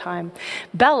the same time.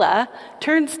 Bella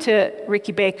turns to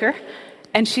Ricky Baker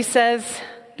and she says,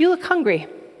 you look hungry.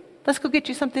 Let's go get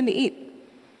you something to eat.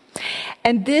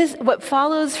 And what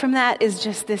follows from that is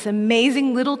just this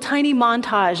amazing little tiny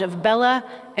montage of Bella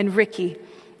and Ricky,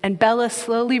 and Bella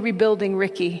slowly rebuilding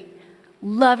Ricky,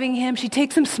 loving him. She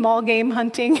takes him small game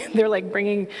hunting. They're like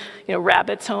bringing,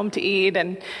 rabbits home to eat,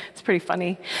 and it's pretty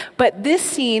funny. But this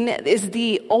scene is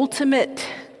the ultimate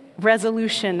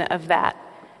resolution of that,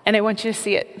 and I want you to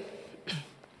see it.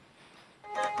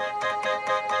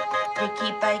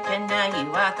 Ricky Baker, now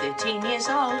you are 13 years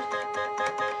old.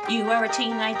 You are a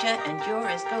teenager and you're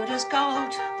as good as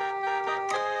gold.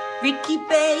 Ricky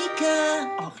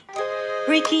Baker,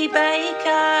 Ricky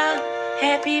Baker,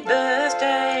 happy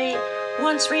birthday.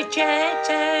 Once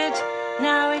rejected,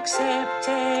 now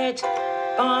accepted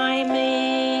by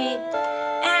me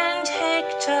and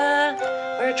Hector.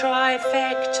 We're a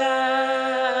trifecta.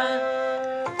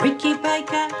 Ricky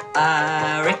Baker,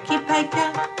 Ricky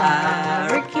Baker,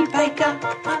 Ricky Baker,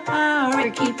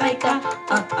 Ricky Baker,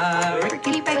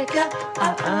 Ricky Baker,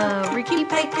 Ricky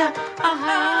Baker,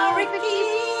 Ricky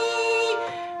Baker.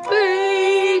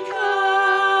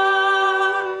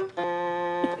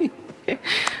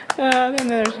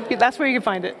 That's where you can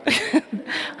find it.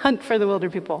 Hunt for the Wilder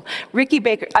People. Ricky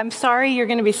Baker. I'm sorry you're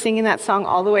going to be singing that song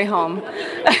all the way home.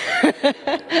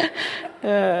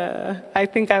 I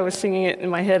think I was singing it in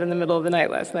my head in the middle of the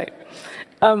night last night.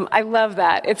 I love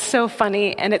that. It's so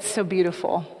funny and it's so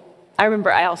beautiful. I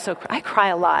remember I cry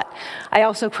a lot. I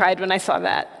also cried when I saw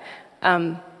that.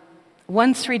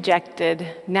 Once rejected,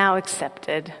 now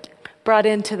accepted, brought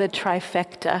into the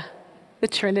trifecta, the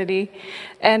Trinity.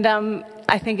 And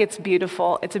I think it's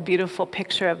beautiful. It's a beautiful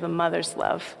picture of the mother's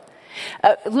love.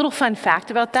 A little fun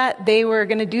fact about that, they were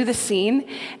going to do the scene,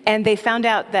 and they found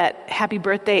out that Happy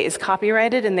Birthday is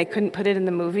copyrighted, and they couldn't put it in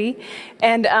the movie.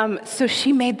 And so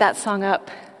she made that song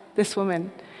up, this woman.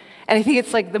 And I think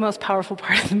it's like the most powerful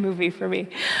part of the movie for me.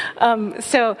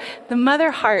 So the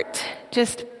mother heart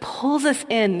just pulls us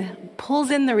in, pulls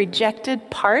in the rejected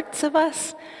parts of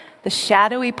us, the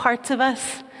shadowy parts of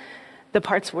us, the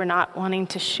parts we're not wanting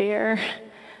to share,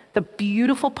 the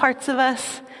beautiful parts of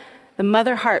us. The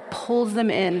mother heart pulls them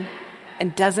in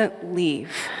and doesn't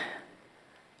leave.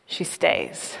 She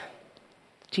stays.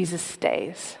 Jesus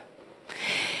stays.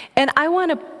 And I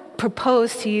want to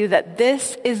propose to you that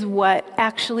this is what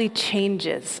actually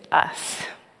changes us.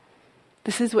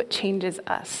 This is what changes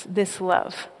us, this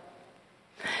love.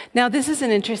 Now, this is an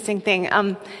interesting thing.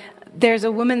 There's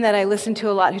a woman that I listen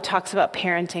to a lot who talks about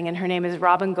parenting, and her name is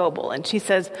Robin Goebel. And she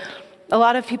says, a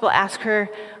lot of people ask her,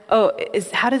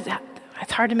 it's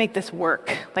hard to make this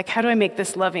work. Like, how do I make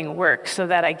this loving work so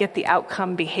that I get the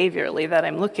outcome behaviorally that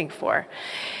I'm looking for?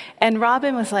 And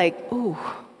Robin was like, ooh,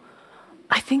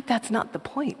 I think that's not the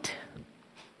point.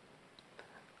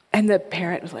 And the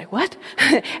parent was like, what?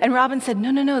 And Robin said,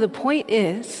 no, the point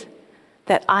is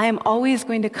that I am always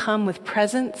going to come with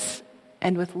presence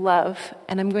and with love,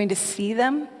 and I'm going to see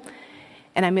them,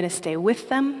 and I'm going to stay with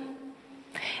them.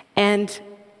 And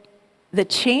the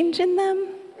change in them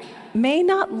may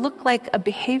not look like a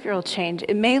behavioral change.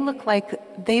 It may look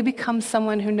like they become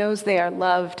someone who knows they are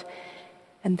loved,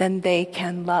 and then they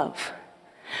can love.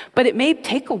 But it may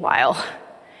take a while,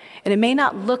 and it may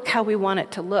not look how we want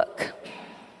it to look.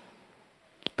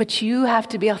 But you have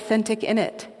to be authentic in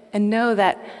it and know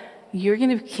that you're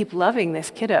going to keep loving this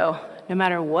kiddo no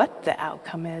matter what the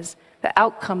outcome is. The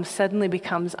outcome suddenly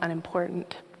becomes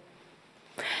unimportant.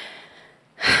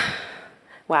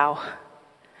 Wow.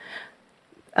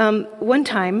 One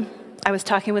time, I was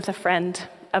talking with a friend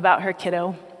about her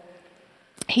kiddo.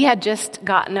 He had just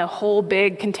gotten a whole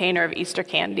big container of Easter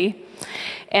candy,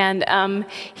 and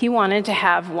he wanted to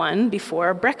have one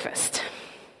before breakfast.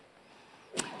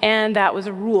 And that was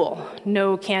a rule,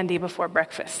 no candy before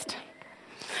breakfast.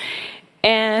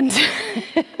 And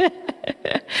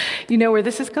you know where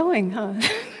this is going, huh?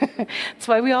 That's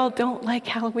why we all don't like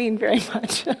Halloween very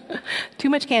much. Too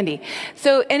much candy.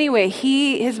 So anyway,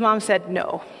 his mom said,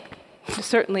 no,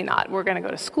 certainly not. We're going to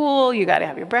go to school. You got to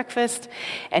have your breakfast.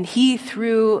 And he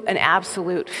threw an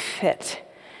absolute fit.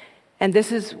 And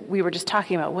we were just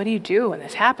talking about, what do you do when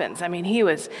this happens? I mean, he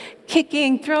was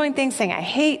kicking, throwing things, saying, I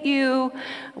hate you.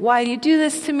 Why do you do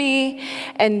this to me?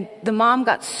 And the mom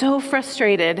got so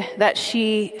frustrated that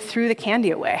she threw the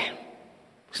candy away.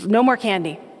 She said, no more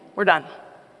candy. We're done.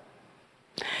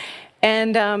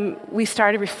 And we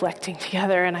started reflecting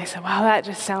together, and I said, wow, that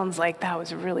just sounds like that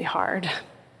was really hard.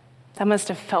 That must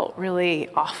have felt really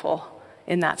awful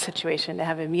in that situation, to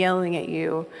have him yelling at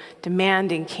you,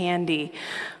 demanding candy.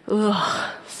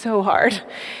 Ugh, so hard.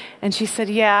 And she said,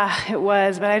 yeah, it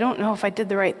was, but I don't know if I did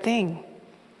the right thing.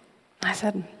 I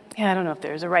said, yeah, I don't know if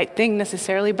there's a right thing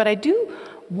necessarily, but I do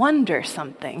wonder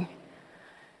something.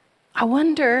 I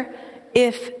wonder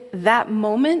if that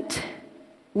moment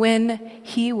when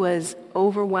he was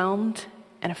overwhelmed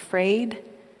and afraid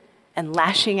and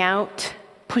lashing out,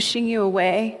 pushing you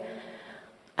away,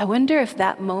 I wonder if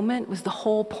that moment was the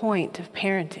whole point of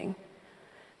parenting,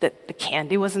 that the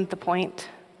candy wasn't the point,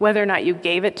 whether or not you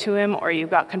gave it to him or you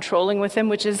got controlling with him,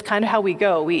 which is kind of how we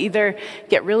go. We either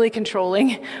get really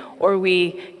controlling or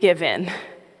we give in.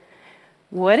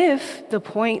 What if the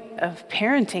point of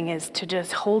parenting is to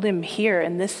just hold him here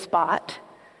in this spot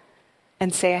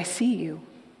and say, I see you,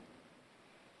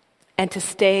 and to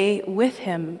stay with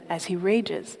him as he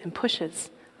rages and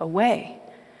pushes away?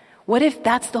 What if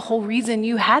that's the whole reason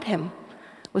you had him,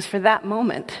 was for that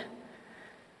moment?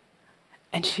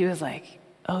 And she was like,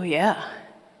 oh yeah,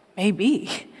 maybe.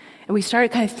 And we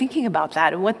started kind of thinking about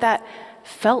that and what that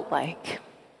felt like.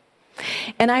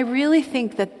 And I really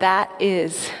think that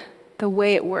is the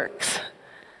way it works.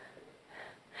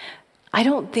 I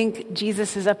don't think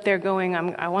Jesus is up there going,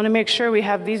 I want to make sure we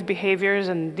have these behaviors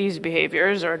and these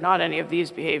behaviors, or not any of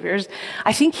these behaviors.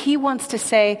 I think he wants to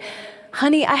say,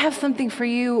 honey, I have something for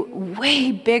you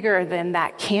way bigger than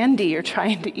that candy you're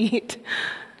trying to eat.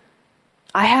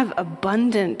 I have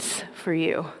abundance for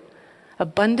you,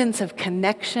 abundance of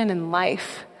connection and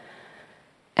life.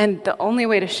 And the only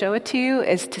way to show it to you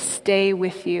is to stay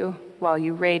with you while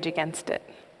you rage against it,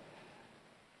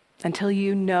 until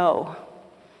you know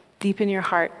deep in your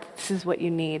heart this is what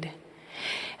you need.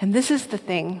 And this is the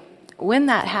thing. When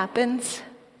that happens,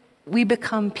 we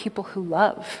become people who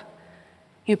love.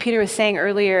 Peter was saying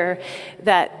earlier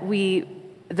that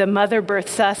the mother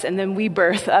births us and then we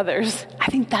birth others. I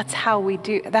think that's how we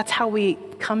do. That's how we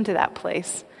come to that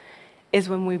place, is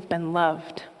when we've been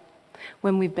loved,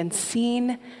 when we've been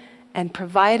seen and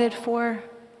provided for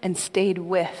and stayed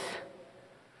with,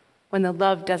 when the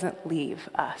love doesn't leave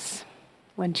us,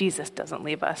 when Jesus doesn't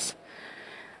leave us.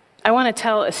 I want to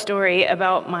tell a story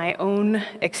about my own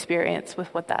experience with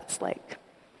what that's like.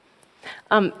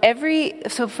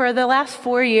 So for the last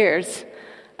 4 years,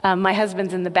 my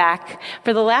husband's in the back.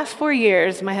 For the last 4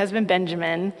 years, my husband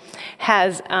Benjamin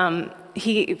has,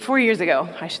 4 years ago,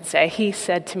 I should say, he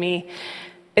said to me,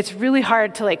 it's really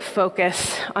hard to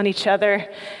focus on each other.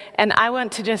 And I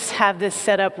want to just have this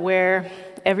set up where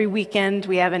every weekend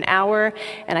we have an hour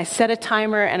and I set a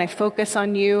timer and I focus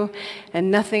on you and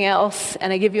nothing else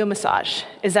and I give you a massage.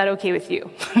 Is that okay with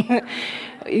you?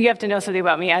 You have to know something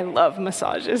about me. I love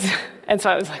massages. And so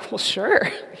I was like, well,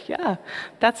 sure. Yeah,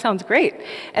 that sounds great.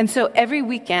 And so every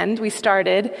weekend we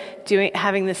started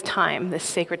having this time, this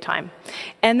sacred time.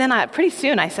 And then pretty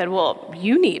soon I said, well,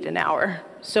 you need an hour.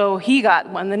 So he got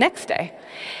one the next day.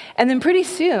 And then pretty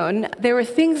soon there were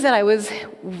things that I was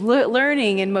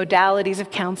learning in modalities of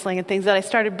counseling and things that I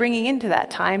started bringing into that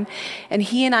time. And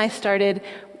he and I started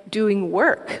doing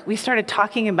work. We started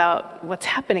talking about what's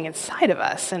happening inside of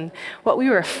us and what we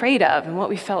were afraid of and what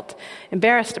we felt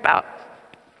embarrassed about.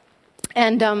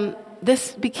 And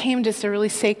this became just a really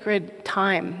sacred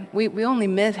time. We only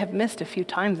have missed a few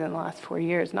times in the last 4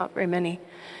 years, not very many.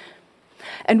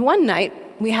 And one night,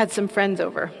 we had some friends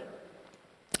over.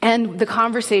 And the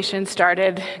conversation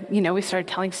started, we started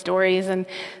telling stories, and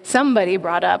somebody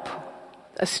brought up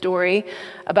a story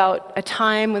about a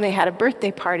time when they had a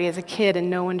birthday party as a kid and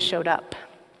no one showed up.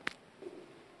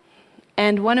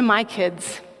 And one of my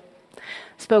kids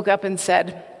spoke up and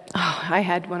said, oh, I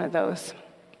had one of those.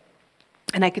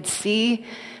 And I could see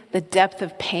the depth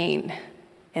of pain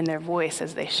in their voice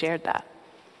as they shared that.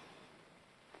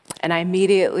 And I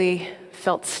immediately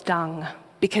felt stung,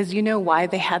 because you know why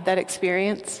they had that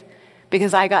experience?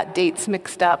 Because I got dates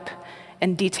mixed up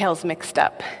and details mixed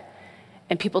up,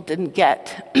 and people didn't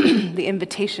get the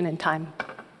invitation in time.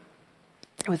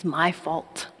 It was my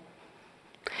fault.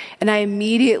 And I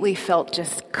immediately felt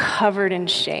just covered in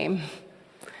shame,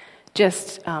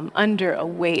 just under a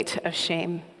weight of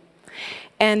shame.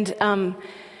 And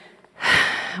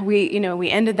we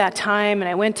ended that time, and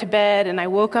I went to bed, and I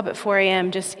woke up at 4 a.m.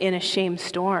 just in a shame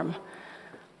storm.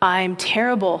 I'm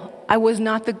terrible. I was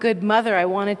not the good mother I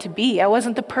wanted to be. I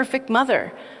wasn't the perfect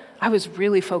mother. I was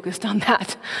really focused on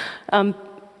that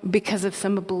because of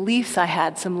some beliefs I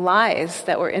had, some lies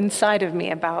that were inside of me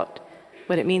about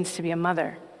what it means to be a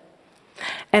mother.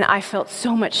 And I felt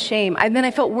so much shame. And then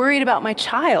I felt worried about my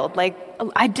child.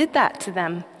 I did that to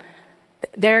them.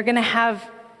 They're going to have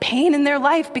pain in their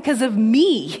life because of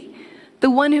me,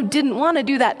 the one who didn't want to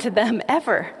do that to them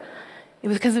ever. It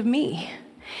was because of me.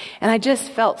 And I just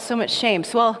felt so much shame.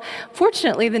 So,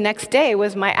 fortunately, the next day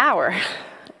was my hour.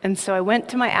 And so I went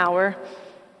to my hour,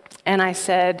 and he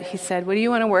said, what do you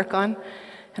want to work on?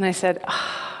 And I said,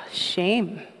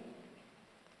 shame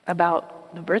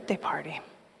about the birthday party.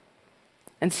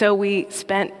 And so we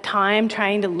spent time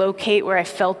trying to locate where I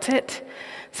felt it.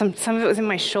 Some of it was in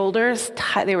my shoulders.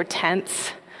 They were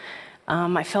tense.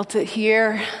 I felt it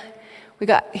here.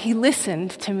 He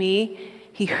listened to me.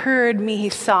 He heard me, he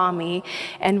saw me,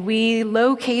 and we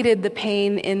located the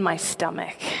pain in my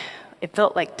stomach. It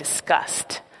felt like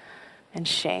disgust and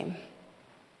shame.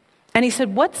 And he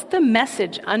said, what's the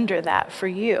message under that for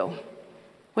you?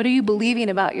 What are you believing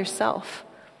about yourself?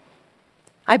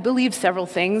 I believe several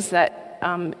things, that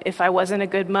if I wasn't a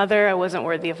good mother, I wasn't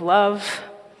worthy of love.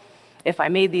 If I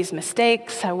made these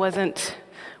mistakes, I wasn't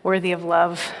worthy of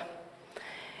love.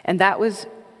 And that was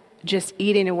just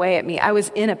eating away at me. I was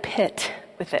in a pit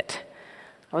with it.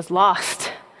 I was lost.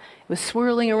 It was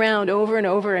swirling around over and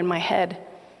over in my head.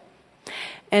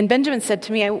 And Benjamin said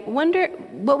to me, I wonder,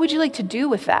 what would you like to do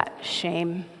with that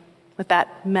shame, with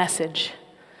that message?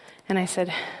 And I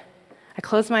said, I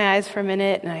closed my eyes for a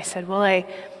minute, and I said, well,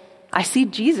 I see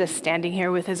Jesus standing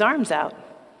here with his arms out.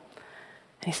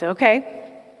 And he said, okay,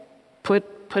 put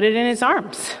it in his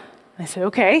arms. I said,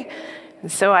 okay.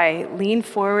 And so I leaned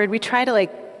forward. We try to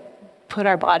put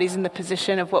our bodies in the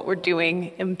position of what we're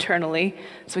doing internally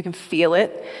so we can feel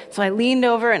it. So I leaned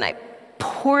over and I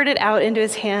poured it out into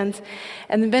his hands.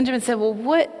 And then Benjamin said, well,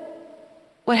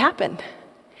 what happened?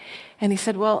 And he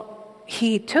said, well,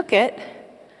 he took it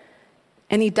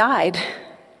and he died.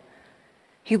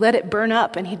 He let it burn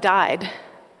up and he died.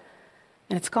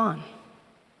 And it's gone.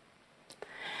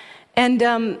 And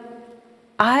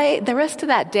the rest of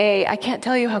that day, I can't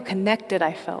tell you how connected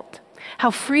I felt,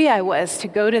 how free I was to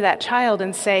go to that child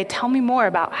and say, tell me more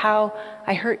about how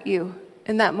I hurt you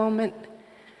in that moment.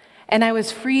 And I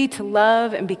was free to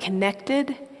love and be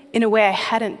connected in a way I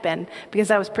hadn't been,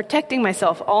 because I was protecting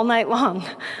myself all night long.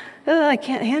 I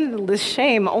can't handle this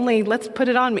shame, only let's put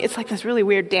it on me. It's like this really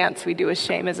weird dance we do with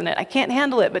shame, isn't it? I can't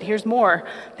handle it, but here's more.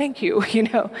 Thank you,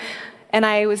 And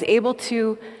I was able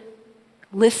to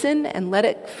listen and let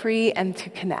it free and to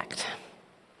connect.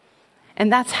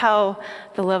 And that's how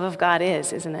the love of God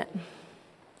is, isn't it?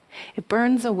 It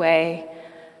burns away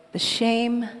the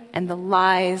shame and the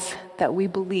lies that we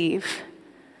believe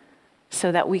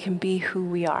so that we can be who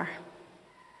we are.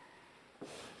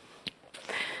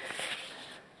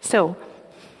 So,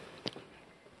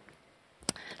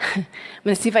 I'm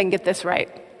going to see if I can get this right.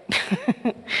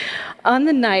 On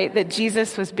the night that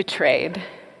Jesus was betrayed,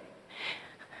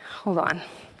 hold on.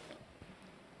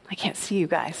 I can't see you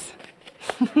guys.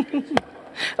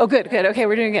 Oh, good. Okay,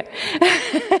 we're doing it.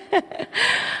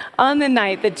 On the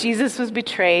night that Jesus was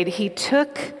betrayed, he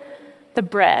took the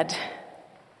bread,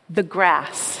 the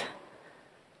grass,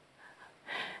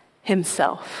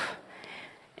 himself,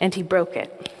 and he broke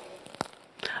it.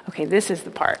 Okay, this is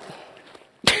the part.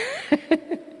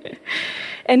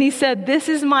 And he said, "This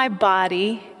is my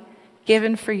body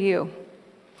given for you.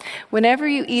 Whenever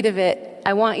you eat of it,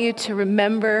 I want you to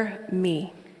remember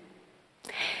me."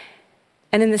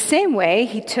 And in the same way,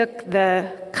 he took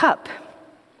the cup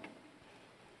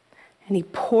and he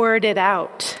poured it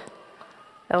out.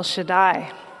 El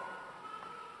Shaddai.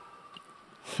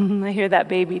 I hear that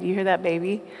baby. Do you hear that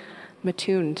baby? I'm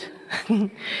attuned.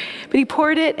 But he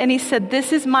poured it and he said,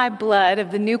 "This is my blood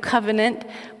of the new covenant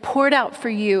poured out for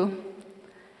you.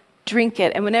 Drink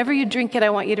it. And whenever you drink it, I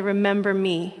want you to remember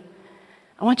me.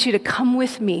 I want you to come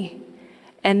with me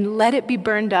and let it be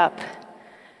burned up.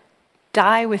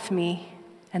 Die with me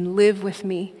and live with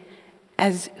me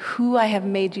as who I have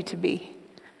made you to be,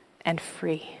 and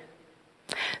free."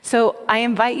 So I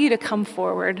invite you to come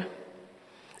forward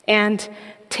and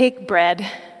take bread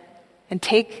and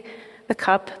take the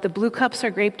cup. The blue cups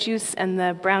are grape juice and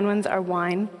the brown ones are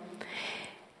wine.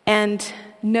 And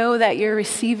know that you're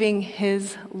receiving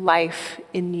his life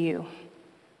in you.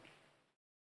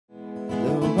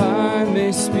 Though I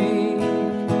may speak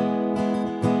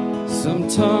some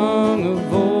tongue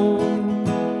of old,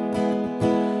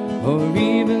 or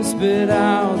even spit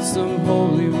out some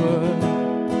holy word,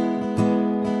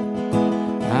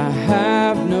 I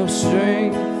have no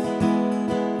strength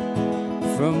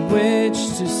from which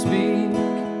to speak.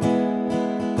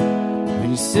 When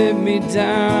you sit me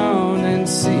down and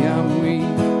see I'm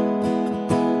weak,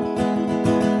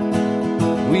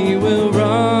 we will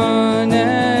run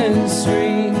and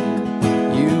scream.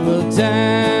 You will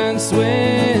dance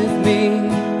with me.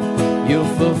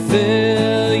 You'll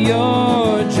fulfill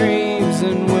your dreams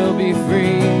and we'll be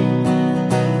free.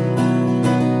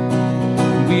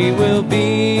 We will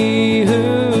be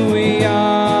who we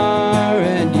are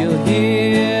and you'll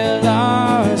heal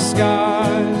our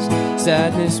scars.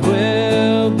 Sadness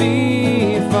will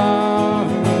be far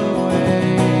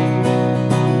away.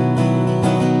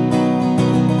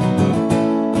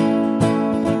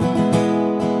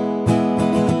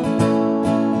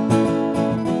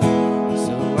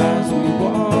 So as we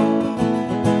walk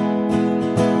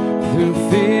through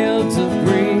fields of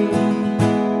green,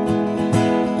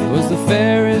 was the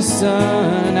fairest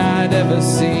sun I'd ever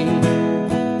seen.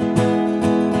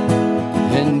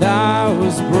 And I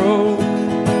was broke,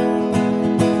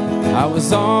 I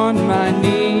was on my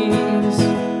knees,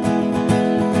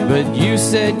 but you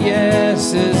said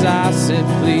yes as I said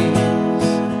please.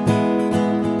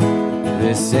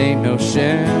 This ain't no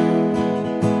sham,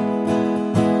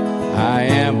 I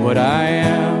am what I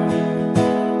am,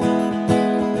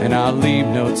 and I'll leave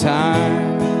no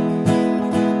time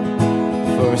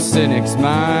for a cynic's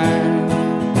mind.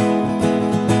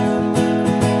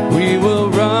 We will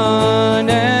run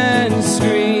and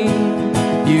scream,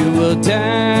 you will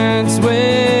dance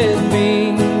with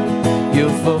me,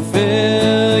 you'll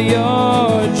fulfill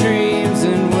your dreams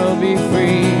and we'll be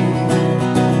free.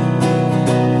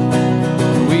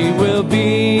 We will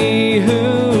be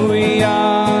who we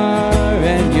are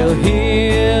and you'll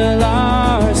heal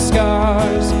our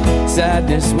scars.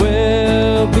 Sadness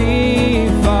will be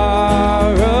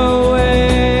far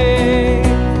away.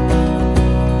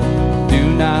 Do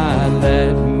not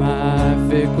let my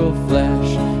fickle flesh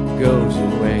go to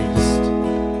waste,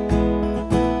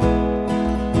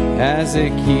 as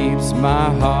it keeps my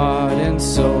heart and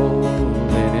soul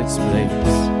in its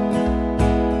place.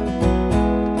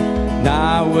 And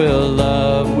I will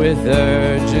love love with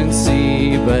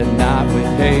urgency, but not with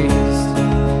haste.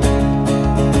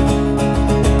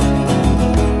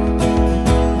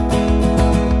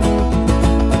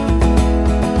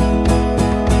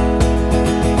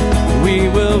 We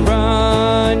will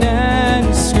run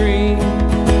and scream.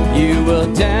 You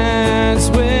will dance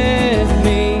with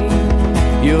me.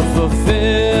 You'll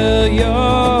fulfill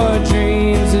your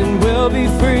dreams and we'll be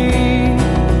free.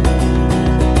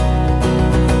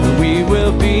 We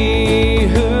will be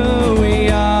who we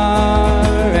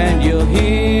are, and you'll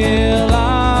heal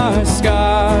our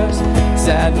scars.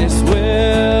 Sadness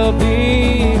will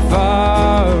be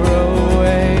far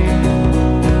away.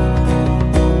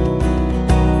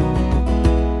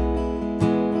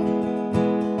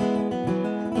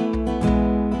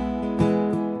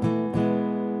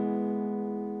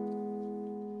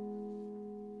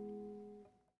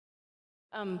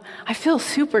 I feel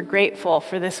super grateful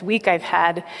for this week I've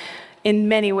had in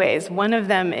many ways. One of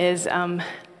them is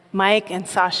Mike and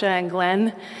Sasha and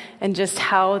Glenn, and just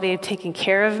how they've taken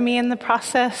care of me in the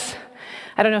process.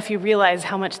 I don't know if you realize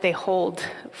how much they hold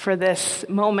for this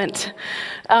moment.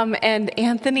 And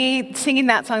Anthony singing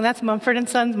that song, that's Mumford &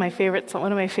 Sons,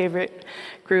 one of my favorite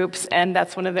groups, and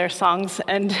that's one of their songs.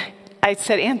 And I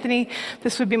said, Anthony,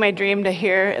 this would be my dream to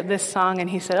hear this song. And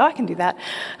he said, oh, I can do that.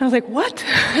 And I was like, what?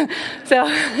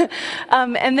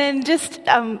 And then just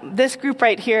this group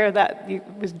right here that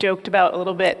was joked about a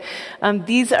little bit.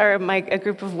 These are a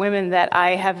group of women that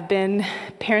I have been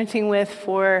parenting with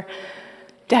for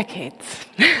decades.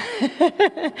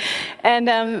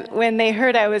 And when they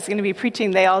heard I was going to be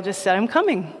preaching, they all just said, I'm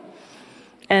coming.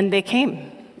 And they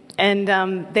came. And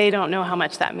they don't know how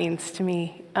much that means to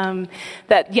me.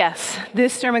 That, yes,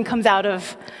 this sermon comes out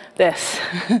of this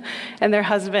and their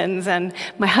husbands. And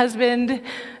my husband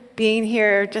being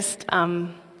here, just,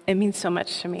 it means so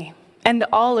much to me. And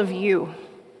all of you.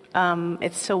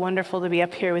 It's so wonderful to be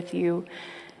up here with you.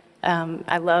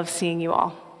 I love seeing you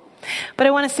all. But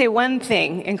I want to say one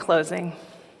thing in closing.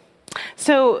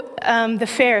 So, the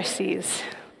Pharisees.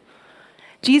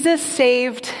 Jesus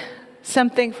saved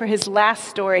something for his last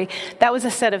story. That was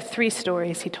a set of 3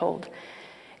 stories he told.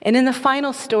 And in the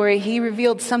final story, he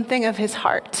revealed something of his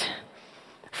heart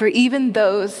for even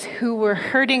those who were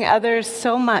hurting others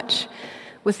so much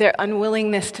with their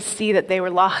unwillingness to see that they were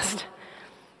lost.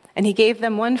 And he gave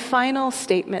them one final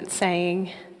statement saying,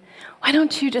 why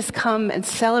don't you just come and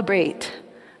celebrate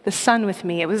the son with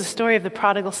me? It was a story of the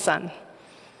prodigal son.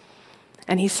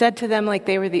 And he said to them, like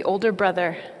they were the older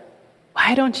brother,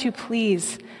 why don't you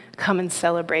please come and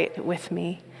celebrate with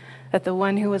me that the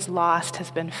one who was lost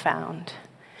has been found?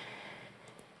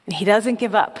 And he doesn't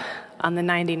give up on the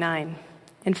 99.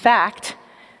 In fact,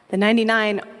 the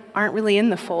 99 aren't really in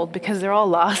the fold because they're all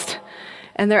lost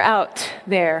and they're out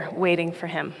there waiting for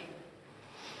him.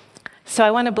 So I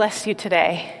want to bless you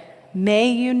today.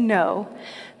 May you know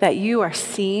that you are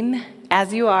seen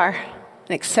as you are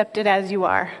and accepted as you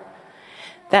are,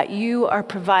 that you are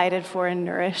provided for and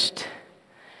nourished,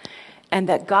 and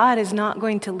that God is not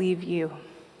going to leave you.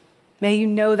 May you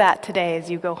know that today as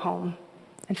you go home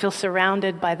and feel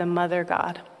surrounded by the Mother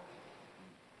God.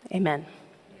 Amen.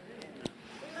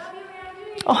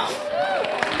 Oh.